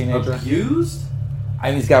 years old, a teenager. Abused?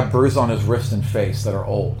 And he's got bruises on his wrist and face that are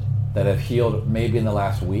old, that have healed maybe in the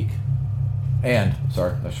last week. And,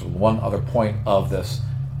 sorry, there's one other point of this.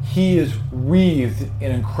 He is wreathed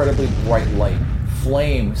in incredibly bright light.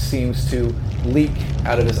 Flame seems to leak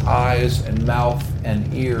out of his eyes and mouth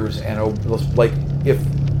and ears, and like if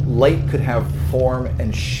light could have form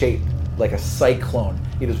and shape, like a cyclone,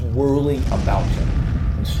 it is whirling about him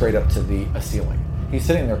and straight up to the ceiling. He's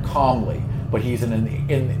sitting there calmly, but he's in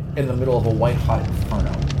the middle of a white-hot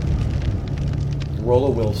inferno. Roll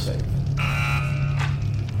a will save.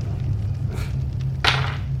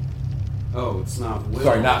 Oh, it's not will.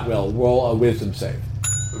 Sorry, not will. Roll a wisdom save.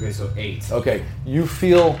 Okay, so 8. Okay, you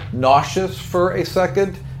feel nauseous for a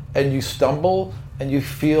second, and you stumble, and you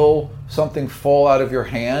feel something fall out of your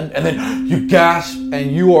hand, and then you gasp,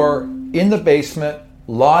 and you are in the basement,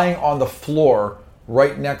 lying on the floor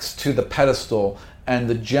right next to the pedestal, and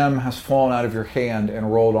the gem has fallen out of your hand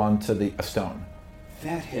and rolled onto the stone.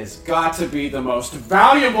 That has got to be the most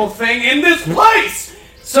valuable thing in this place!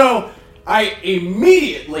 So I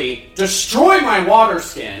immediately destroy my water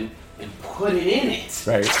skin and put it in it.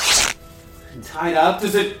 Right. And tied up,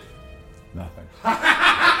 does it... Nothing.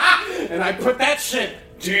 And I put that shit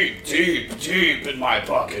deep in my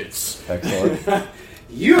pockets. Excellent.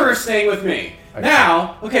 You're staying with me. Okay.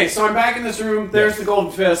 Now, okay, so I'm back in this room. There's the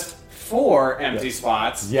golden fist. 4 empty Yes.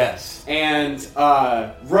 spots. Yes. And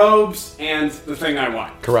robes and the thing I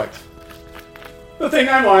want. Correct. The thing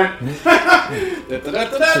I want.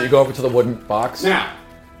 So you go over to the wooden box. Now,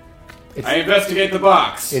 I investigate the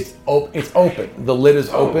box. It's open. The lid is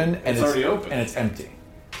open, and it's already open. and it's empty.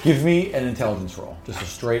 Give me an intelligence roll. Just a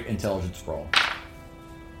straight intelligence roll.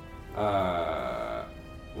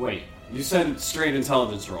 Wait. You said straight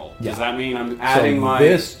intelligence roll. Yeah. Does that mean I'm adding so my...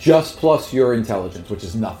 this just plus your intelligence, which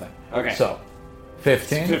is nothing. Okay. So,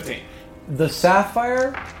 15. 15. The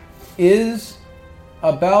sapphire is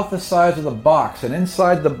about the size of the box, and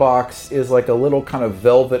inside the box is like a little kind of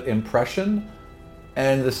velvet impression,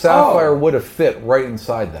 and the sapphire would have fit right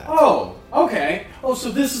inside that. Oh, okay. Oh, so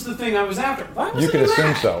this is the thing I was after. Why was You it could in assume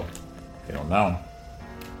that? so. You don't know.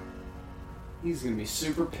 He's gonna be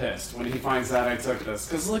super pissed when he finds out I took this.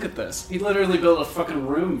 Because look at this. He literally built a fucking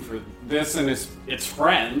room for this and its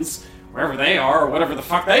friends, wherever they are, or whatever the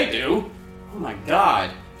fuck they do. Oh my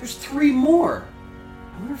god. There's 3 more.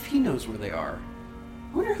 I wonder if he knows where they are.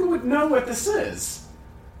 I wonder who would know what this is.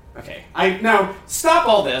 Okay. Now, stop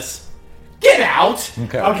all this. Get out!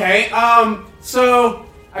 Okay. So,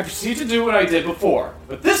 I proceed to do what I did before.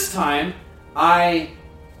 But this time,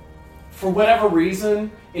 for whatever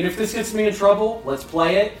reason, and if this gets me in trouble, let's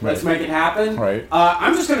play it. Right. Let's make it happen. Right.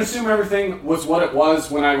 I'm just going to assume everything was what it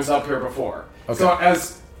was when I was up here before. Okay. So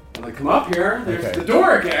as I come up here, there's Okay. the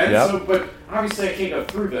door again. Yep. So, but obviously I can't go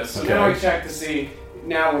through this. So Okay. now I check to see.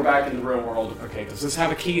 Now we're back in the real world. Okay, does this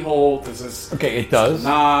have a keyhole? Does this? Okay, it does.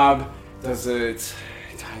 Knob? Does it?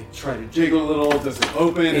 I try to jiggle a little. Does it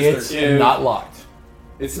open? It's Is there give? not locked.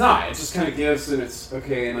 It's not. It just kind of gives, and it's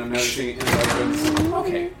okay. And I'm noticing it opens.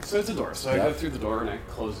 Okay, so it's a door. So I Yep. go through the door and I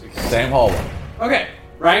close it again. Same hallway. Okay,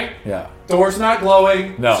 right? Yeah. Door's not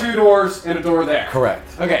glowing. No. 2 doors and a door there.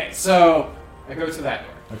 Correct. Okay, so I go to that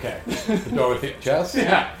door. Okay. The door with the chest?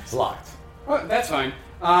 Yeah. It's locked. Well, that's fine.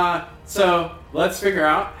 So let's figure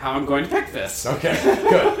out how I'm going to pick this. Okay,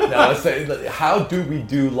 good. Now let's say, how do we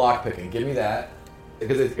do lockpicking? Give me that.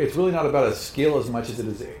 Because it's really not about a skill as much as it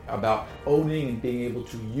is about owning and being able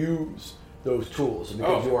to use those tools. And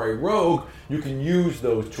because Oh. you are a rogue, you can use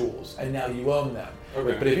those tools, and now you own them.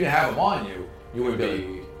 Okay. But if you didn't have them on you, you would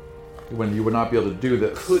you would not be able to do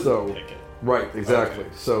this. Couldn't pick it. Right, exactly.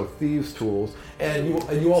 Okay. So thieves tools, and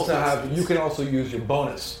you also have you can also use your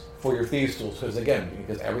bonus for your thieves tools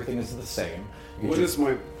because everything is the same. What is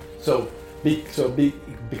my...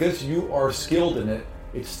 Because you are skilled in it,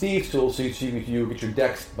 it's thieves tools, so you get your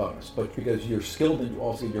dex bonus. But because you're skilled in it, you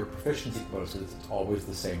also get your proficiency bonus. It's always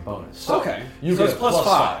the same bonus. So Okay. you So get it's a plus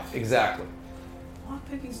 5. Exactly.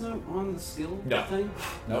 Lockpicking's not on the skill No. thing?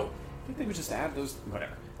 Nope. I think they would just add those...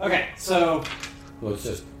 Whatever. Okay, so... Well, it's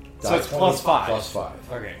just So it's plus 5. Plus 5.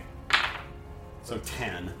 Okay. So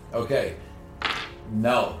 10. Okay.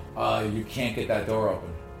 No, you can't get that door open.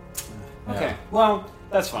 Okay, Yeah. well,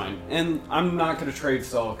 that's fine. And I'm not going to trade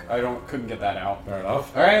Silk. Couldn't get that out. Fair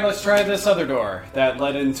enough. All right, let's try this other door that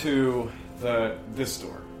led into this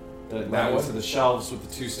door. That led one? into the shelves with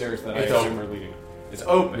the 2 stairs that It's I assume open. are leading. It's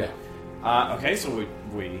open. Yeah. Okay, so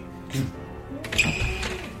we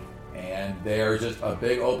And there's just a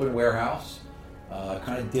big open warehouse,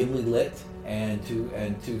 kind of dimly lit, and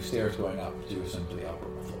two stairs going up to simply upper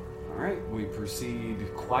floor. all right. We proceed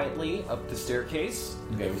quietly up the staircase.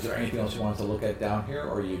 Okay, was there anything else you wanted to look at down here,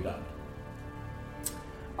 or are you done?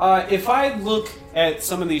 If I look at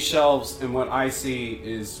some of these shelves and what I see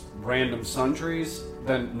is random sundries,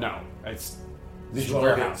 then no, it's Did the you want to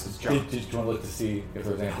warehouse is junk. Did you want to look to see if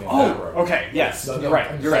there's anything in that Oh, room? okay, yes, No, you're right.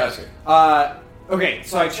 I'm You're just right. asking. Okay,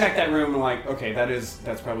 so I check that room and I'm like, okay,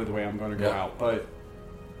 that's probably the way I'm going to go Yeah. out, but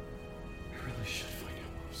I really should find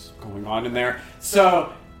out what's going on in there.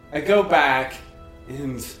 So I go back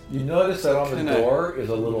and You notice that on the Kinda- door is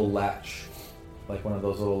a little latch, like one of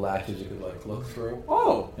those little latches you could like look through.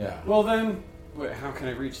 oh, Yeah. well then, wait, how can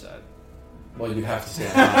I reach that? Well, you have to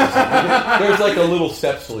stand on it. There's like a little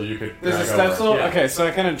step stool you could. There's a drag step over. stool. Yeah. Okay, so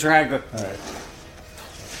I kind of drag the All right.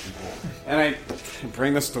 and I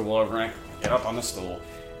bring the stool over and I get up on the stool,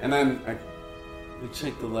 and then I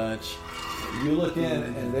check the latch. You look in,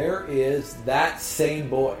 and there is that same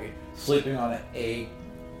boy sleeping on a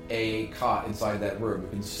cot inside that room. You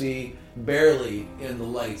can see barely in the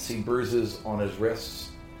light, see bruises on his wrists,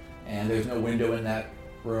 and there's no window in that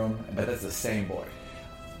room, but that's the same boy.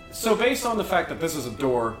 So based on the fact that this is a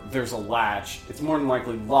door, there's a latch, it's more than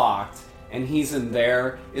likely locked, and he's in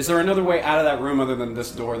there. Is there another way out of that room other than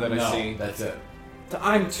this door that I see? That's it.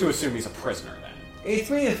 I'm to assume he's a prisoner then. It's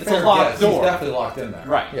It's a locked door. He's definitely locked in there.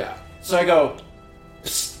 Right. Yeah. So I go,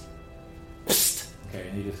 psst, psst, Okay,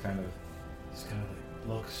 and he just kind of like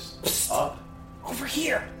looks up. over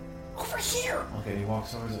here, over here. Okay, and he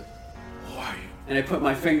walks over. He's like, "Who are you?" And I put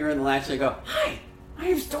my finger in the latch and I go, hi, my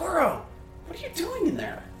name's Dorro. What are you doing in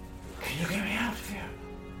there? Can you get me out of here?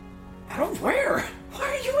 Out of where? Why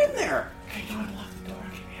are you in there? Can you unlock the door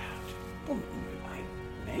and get me out? Well,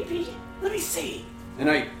 maybe. Let me see. And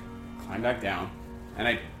I climb back down, and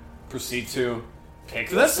I proceed to pick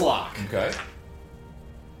this lock. Okay.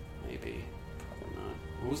 Maybe. Probably not.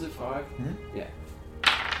 What was it, 5? Yeah.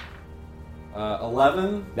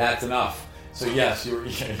 11. That's enough. So yes, you're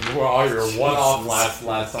one off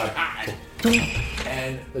last time.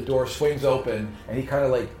 And the door swings open, and he kind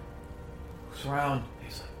of like looks around.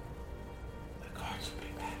 He's like, "The guards will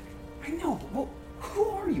be back." I know, but who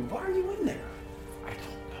are you? Why are you in there? I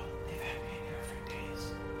don't know. They've had me in here for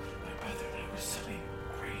days. My brother and I were selling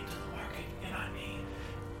grain to the market in on me,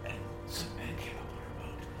 and some men came up on a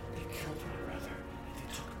boat. They killed my brother, and they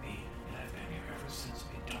took me, and I've been here ever since.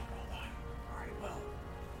 We don't know why. All right, well,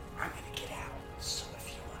 I'm gonna get out. So if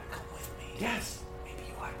you want to come with me, Yes. maybe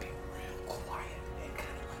you ought to be real quiet and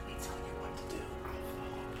kind of let me tell you what to do. I'll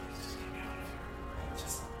follow. Please just get me out of here.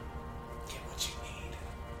 Just get what you need.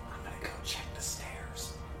 I'm gonna go check the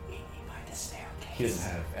stairs. Meet me by the staircase. He doesn't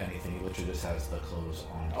have anything. He literally just has the clothes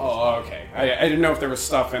on. Oh, okay. I didn't know if there was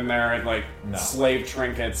stuff in there, and like No. slave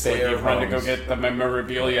trinkets, like Bare he'd run to go bones. get the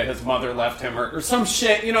memorabilia his mother left him, or some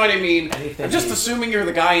shit. You know what I mean? Anything I'm just he- assuming you're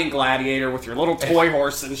the guy in Gladiator with your little toy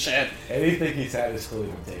horse and shit. Anything he's had is clearly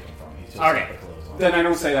been taken from him. He's just Okay. got the clothes on. Then I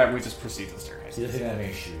don't say that. We just proceed to the staircase. He doesn't have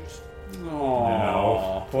any shoes. Oh,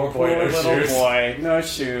 No. Poor boy, no little shoes. boy, no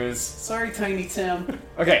shoes. Sorry, Tiny Tim.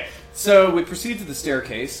 Okay, so we proceed to the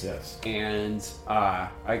staircase. Yes. And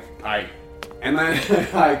and then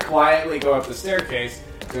I quietly go up the staircase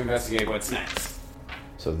to investigate what's next.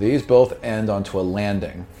 So these both end onto a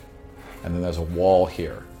landing, and then there's a wall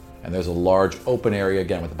here. And there's a large open area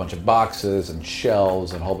again with a bunch of boxes and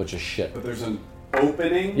shelves and a whole bunch of shit. But there's an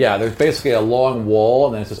opening. Yeah, there's basically a long wall,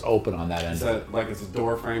 and then it's just open on that end. Is that like it's a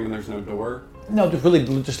door frame and there's no door? No, just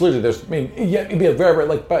literally. There's, it'd be a very, very,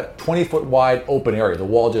 like, about 20-foot wide open area. The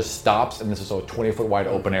wall just stops, and this is a 20-foot wide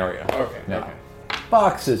open area. Okay. Now,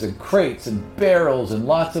 boxes and crates and barrels and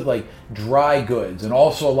lots of like dry goods, and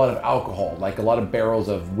also a lot of alcohol, like a lot of barrels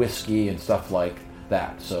of whiskey and stuff like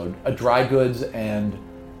that. So, dry goods and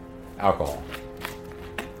alcohol.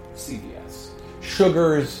 CVS.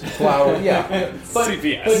 Sugars, flour, yeah, but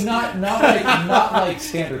CVS. but not like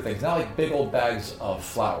standard things, not like big old bags of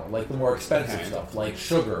flour, like the more expensive stuff, like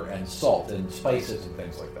sugar and salt and spices and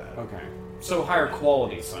things like that. Okay. So higher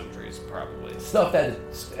quality sundries, probably. Stuff that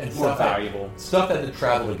and More valuable. Stuff that had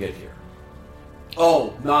travel to get here.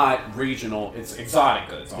 Oh, not regional. It's exotic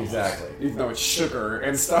goods. Almost. Exactly. Even though it's sugar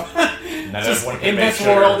and stuff. Not Just everyone can in make this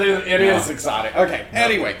sugar. world, it is No. exotic. Okay. No.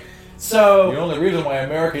 Anyway, so The only reason why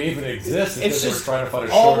America even exists is it's because they were just trying to find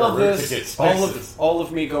a all shorter of route this, to get spices. all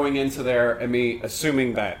of me going into there and me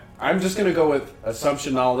assuming that I'm just going to go with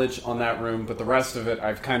assumption knowledge on that room, but the rest of it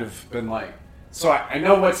I've kind of been like, so I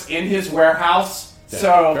know what's in his warehouse. Yeah,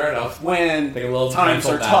 So fair enough. when Take a little times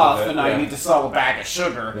mental are map tough of it, and I yeah. need to sell a bag of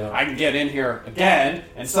sugar, Yeah. I can get in here again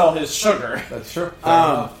and sell his sugar. That's true. Fair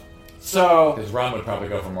enough. So His rum would probably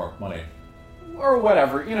go for more money. or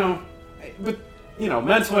whatever, but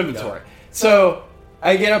mental inventory. So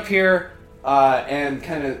I get up here and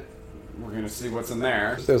kind of we're gonna see what's in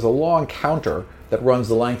there. There's a long counter that runs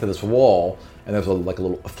the length of this wall, and there's a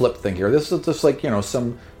little flip thing here. This is just like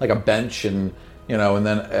some like a bench and and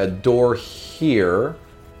then a door here.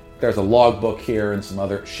 There's a logbook here and some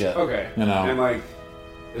other shit. Okay. And like,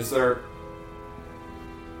 is there?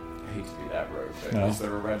 I hate to be that rogue, but No. is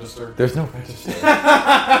there a register? There's no register.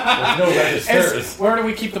 There's no registers. Where do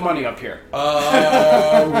we keep the money up here?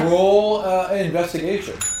 Roll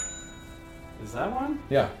investigation. Is that one?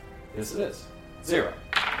 Yeah. Yes, it is. 0.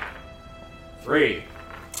 3.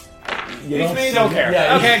 You Don't care.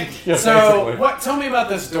 Yeah, Okay. yeah, So, basically. what? Tell me about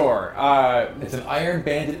this door. It's an iron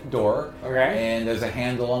banded door. Okay. And there's a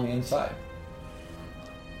handle on the inside.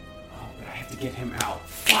 Oh, but I have to get him out.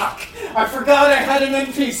 Fuck! I forgot I had an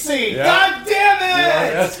NPC. Yeah. God damn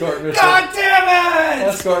it! Yeah, escort mission. God damn it!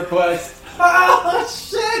 Escort quest. Oh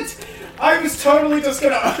shit! I was totally just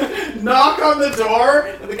gonna knock on the door,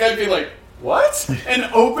 and the guy'd be like, "What?" and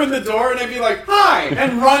open the door, and I'd be like, "Hi!"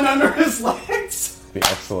 and run under his legs. Be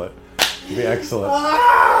excellent. Be excellent.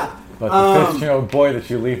 Ah! But the 15-year-old boy that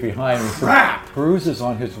you leave behind with some Crap! bruises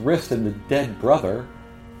on his wrist and the dead brother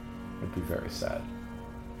would be very sad.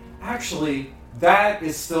 Actually, that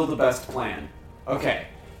is still the best plan. Okay,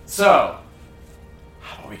 so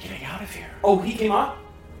How are we getting out of here? oh, he came up.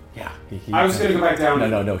 Yeah. I was gonna go back down.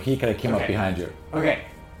 No. He kind of came up Okay. behind you. Okay,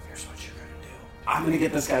 here's what you're gonna do. I'm gonna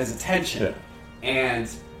get this guy's attention Yeah. and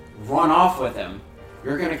run off with him.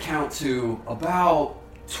 You're gonna count to about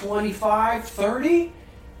 25, 30,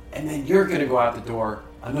 and then you're gonna go out the door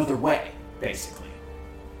another way, basically.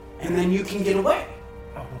 And then you can get away.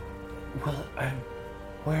 Oh,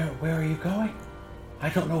 well, where are you going? I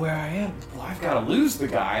don't know where I am. Well, I've gotta lose the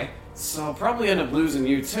guy, so I'll probably end up losing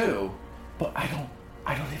you too. But I don't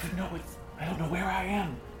even know it. I don't know where I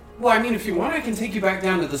am. Well, I mean, if you want, I can take you back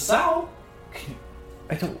down to the cell.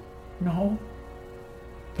 I don't know.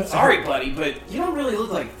 But Sorry, buddy, but you don't really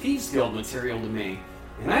look like Thieves Guild material to me.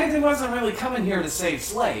 And I wasn't really coming here to save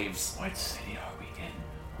slaves. What city are we in?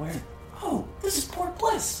 Where? Oh, this is Port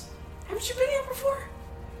Bliss. Haven't you been here before?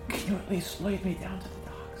 Can you at least lead me down to the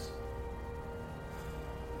docks?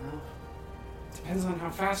 Well, depends on how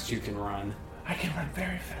fast you can run. I can run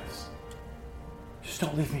very fast. Just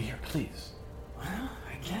don't leave me here, please. Well,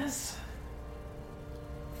 I guess.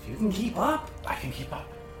 If you can keep up, I can keep up.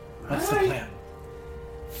 What's the Alright. plan?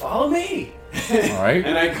 follow me. All right.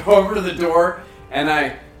 And I go over to the door and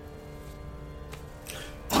I.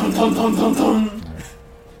 Dun, dun, dun, dun, dun.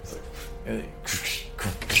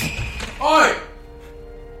 Oi!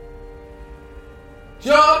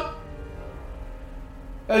 John!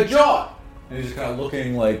 John! And he's just kind of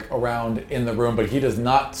looking like around in the room, but he does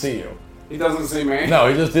not see you. He doesn't see me. No,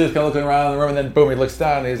 he's just kind of looking around in the room, and then boom, he looks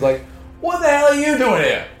down and he's like, "What the hell are you doing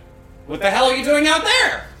here?" What the hell are you doing out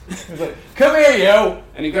there? He's like, "Come here, you!"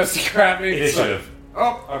 And he goes to grab me. Initiative.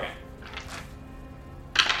 Oh, okay.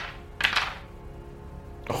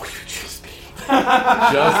 Oh, you just beat him.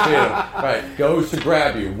 Just beat him. Right, goes to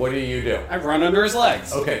grab you. What do you do? I run under his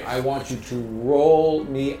legs. Okay, I want you to roll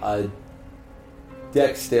me a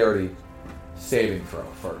dexterity saving throw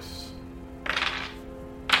first.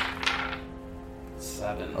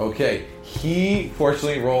 7. Okay, he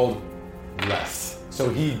fortunately rolled less. So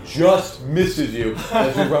he just misses you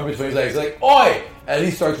as you run between his legs. He's like, "Oi!" And he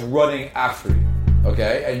starts running after you.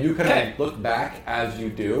 Okay? And you kind of Okay. look back as you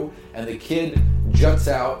do, and the kid juts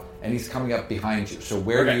out and he's coming up behind you. So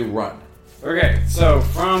where do you run? Okay, so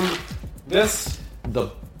from this...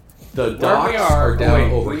 The where docks we are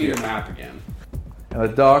down over we here. need a map again. And the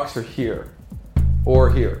docks are here. Or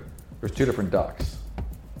here. There's 2 different docks.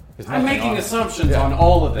 There's I'm nothing making on it. assumptions on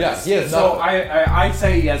all of this. Yeah, so nothing. I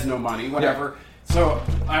say he has no money, whatever. So,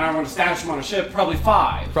 and I want to stash him on a ship, probably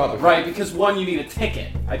 5. Probably 5. Right, because 1 you need a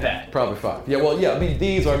ticket, I bet. Probably 5. Yeah, well, yeah, I mean,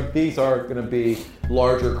 these are going to be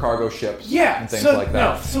larger cargo ships and things like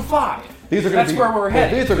that. No, so 5. These are going That's to be, where we're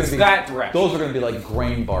headed. These are going It's to be that direction. Those are going to be like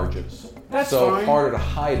grain barges. That's so fine. harder to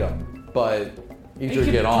hide them, but easier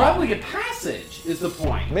to get on. Probably get passage is the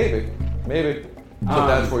point. Maybe. So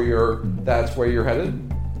that's where you're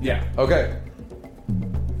headed. Yeah. Okay.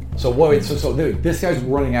 So what? So dude, this guy's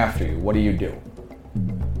running after you. What do you do?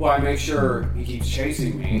 Well, I make sure he keeps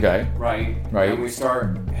chasing me. Okay. Right. Right. And we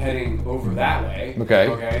start heading over that way. Okay.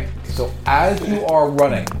 Okay. So as you are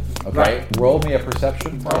running, okay, roll me a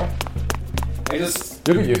perception roll. I just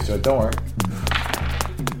You'll get used to it. Don't worry.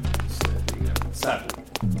 7.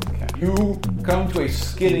 Okay. You come to a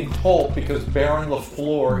skidding halt because Baron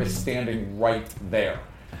LaFleur is standing right there.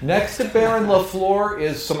 Next to Baron LaFleur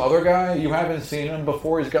is some other guy. You haven't seen him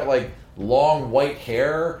before. He's got like long white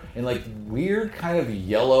hair and like weird kind of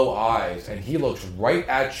yellow eyes. And he looks right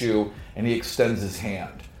at you and he extends his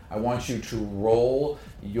hand. I want you to roll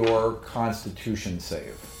your Constitution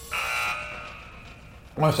save.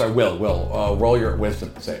 I'm sorry, Will. Roll your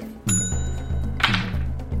Wisdom save.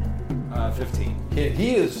 15.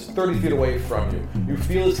 He is 30 feet away from you. You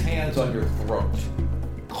feel his hands on your throat.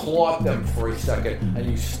 Claw at them for a second, and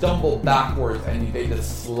you stumble backwards, and they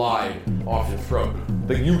just slide off your throat.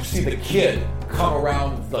 But you see the kid come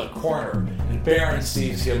around the corner, and Baron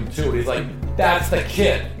sees him too, and he's like, "That's the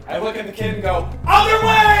kid." I look at the kid and go, "Other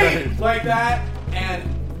way!" like that, and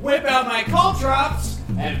whip out my caltrops,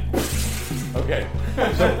 and Okay.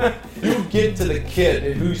 So you get to the kid,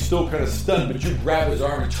 and who's still kind of stunned, but you grab his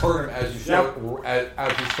arm and turn him as you start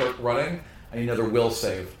running. I need another will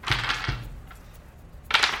save.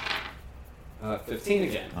 15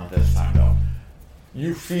 again. Not this time, though.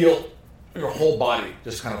 You feel your whole body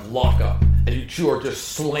just kind of lock up, and you two are just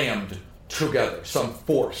slammed together. Some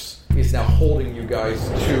force is now holding you guys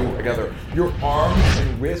together. Your arms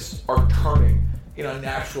and wrists are turning in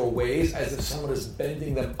unnatural ways, as if someone is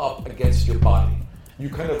bending them up against your body. You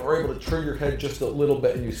kind of are able to turn your head just a little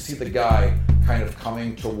bit, and you see the guy kind of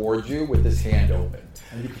coming towards you with his hand open.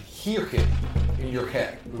 And you can hear him in your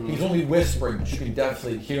head. He's only whispering, but you can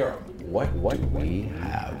definitely hear him. What we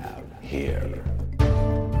have here.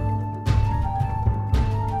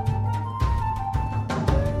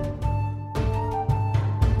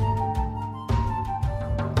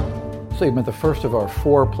 So you've met the first of our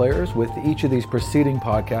 4 players. With each of these preceding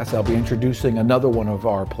podcasts, I'll be introducing another one of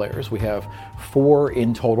our players. We have 4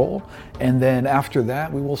 in total. And then after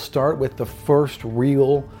that, we will start with the first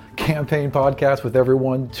real campaign podcast with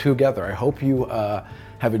everyone together. I hope you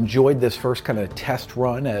have enjoyed this first kind of test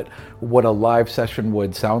run at what a live session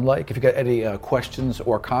would sound like. If you got any questions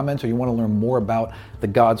or comments, or you want to learn more about the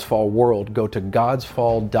God's Fall world, go to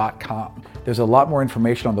godsfall.com. There's a lot more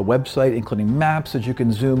information on the website, including maps that you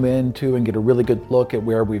can zoom into and get a really good look at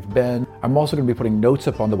where we've been. I'm also going to be putting notes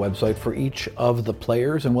up on the website for each of the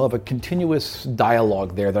players, and we'll have a continuous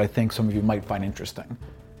dialogue there that I think some of you might find interesting.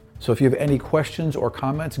 So if you have any questions or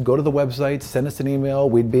comments, go to the website, send us an email.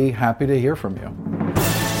 We'd be happy to hear from you.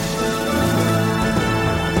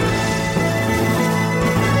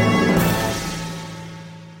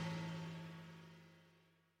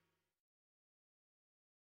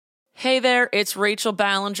 Hey there, it's Rachel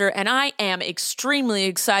Ballinger, and I am extremely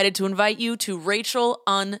excited to invite you to Rachel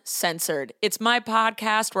Uncensored. It's my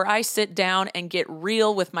podcast where I sit down and get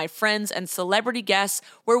real with my friends and celebrity guests,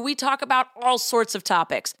 where we talk about all sorts of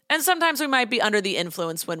topics. And sometimes we might be under the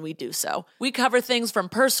influence when we do so. We cover things from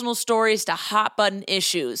personal stories to hot button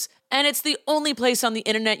issues. And it's the only place on the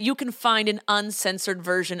internet you can find an uncensored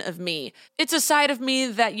version of me. It's a side of me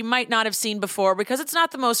that you might not have seen before because it's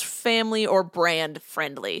not the most family or brand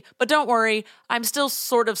friendly. But don't worry, I'm still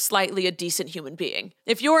sort of slightly a decent human being.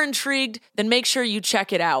 If you're intrigued, then make sure you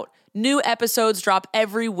check it out. New episodes drop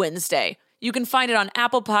every Wednesday. You can find it on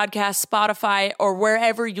Apple Podcasts, Spotify, or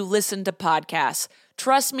wherever you listen to podcasts.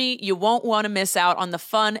 Trust me, you won't want to miss out on the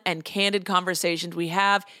fun and candid conversations we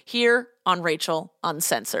have here on Rachel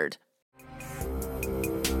Uncensored.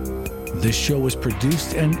 This show was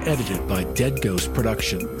produced and edited by Dead Ghost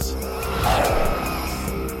Productions.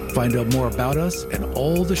 Find out more about us and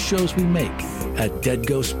all the shows we make at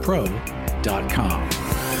deadghostpro.com.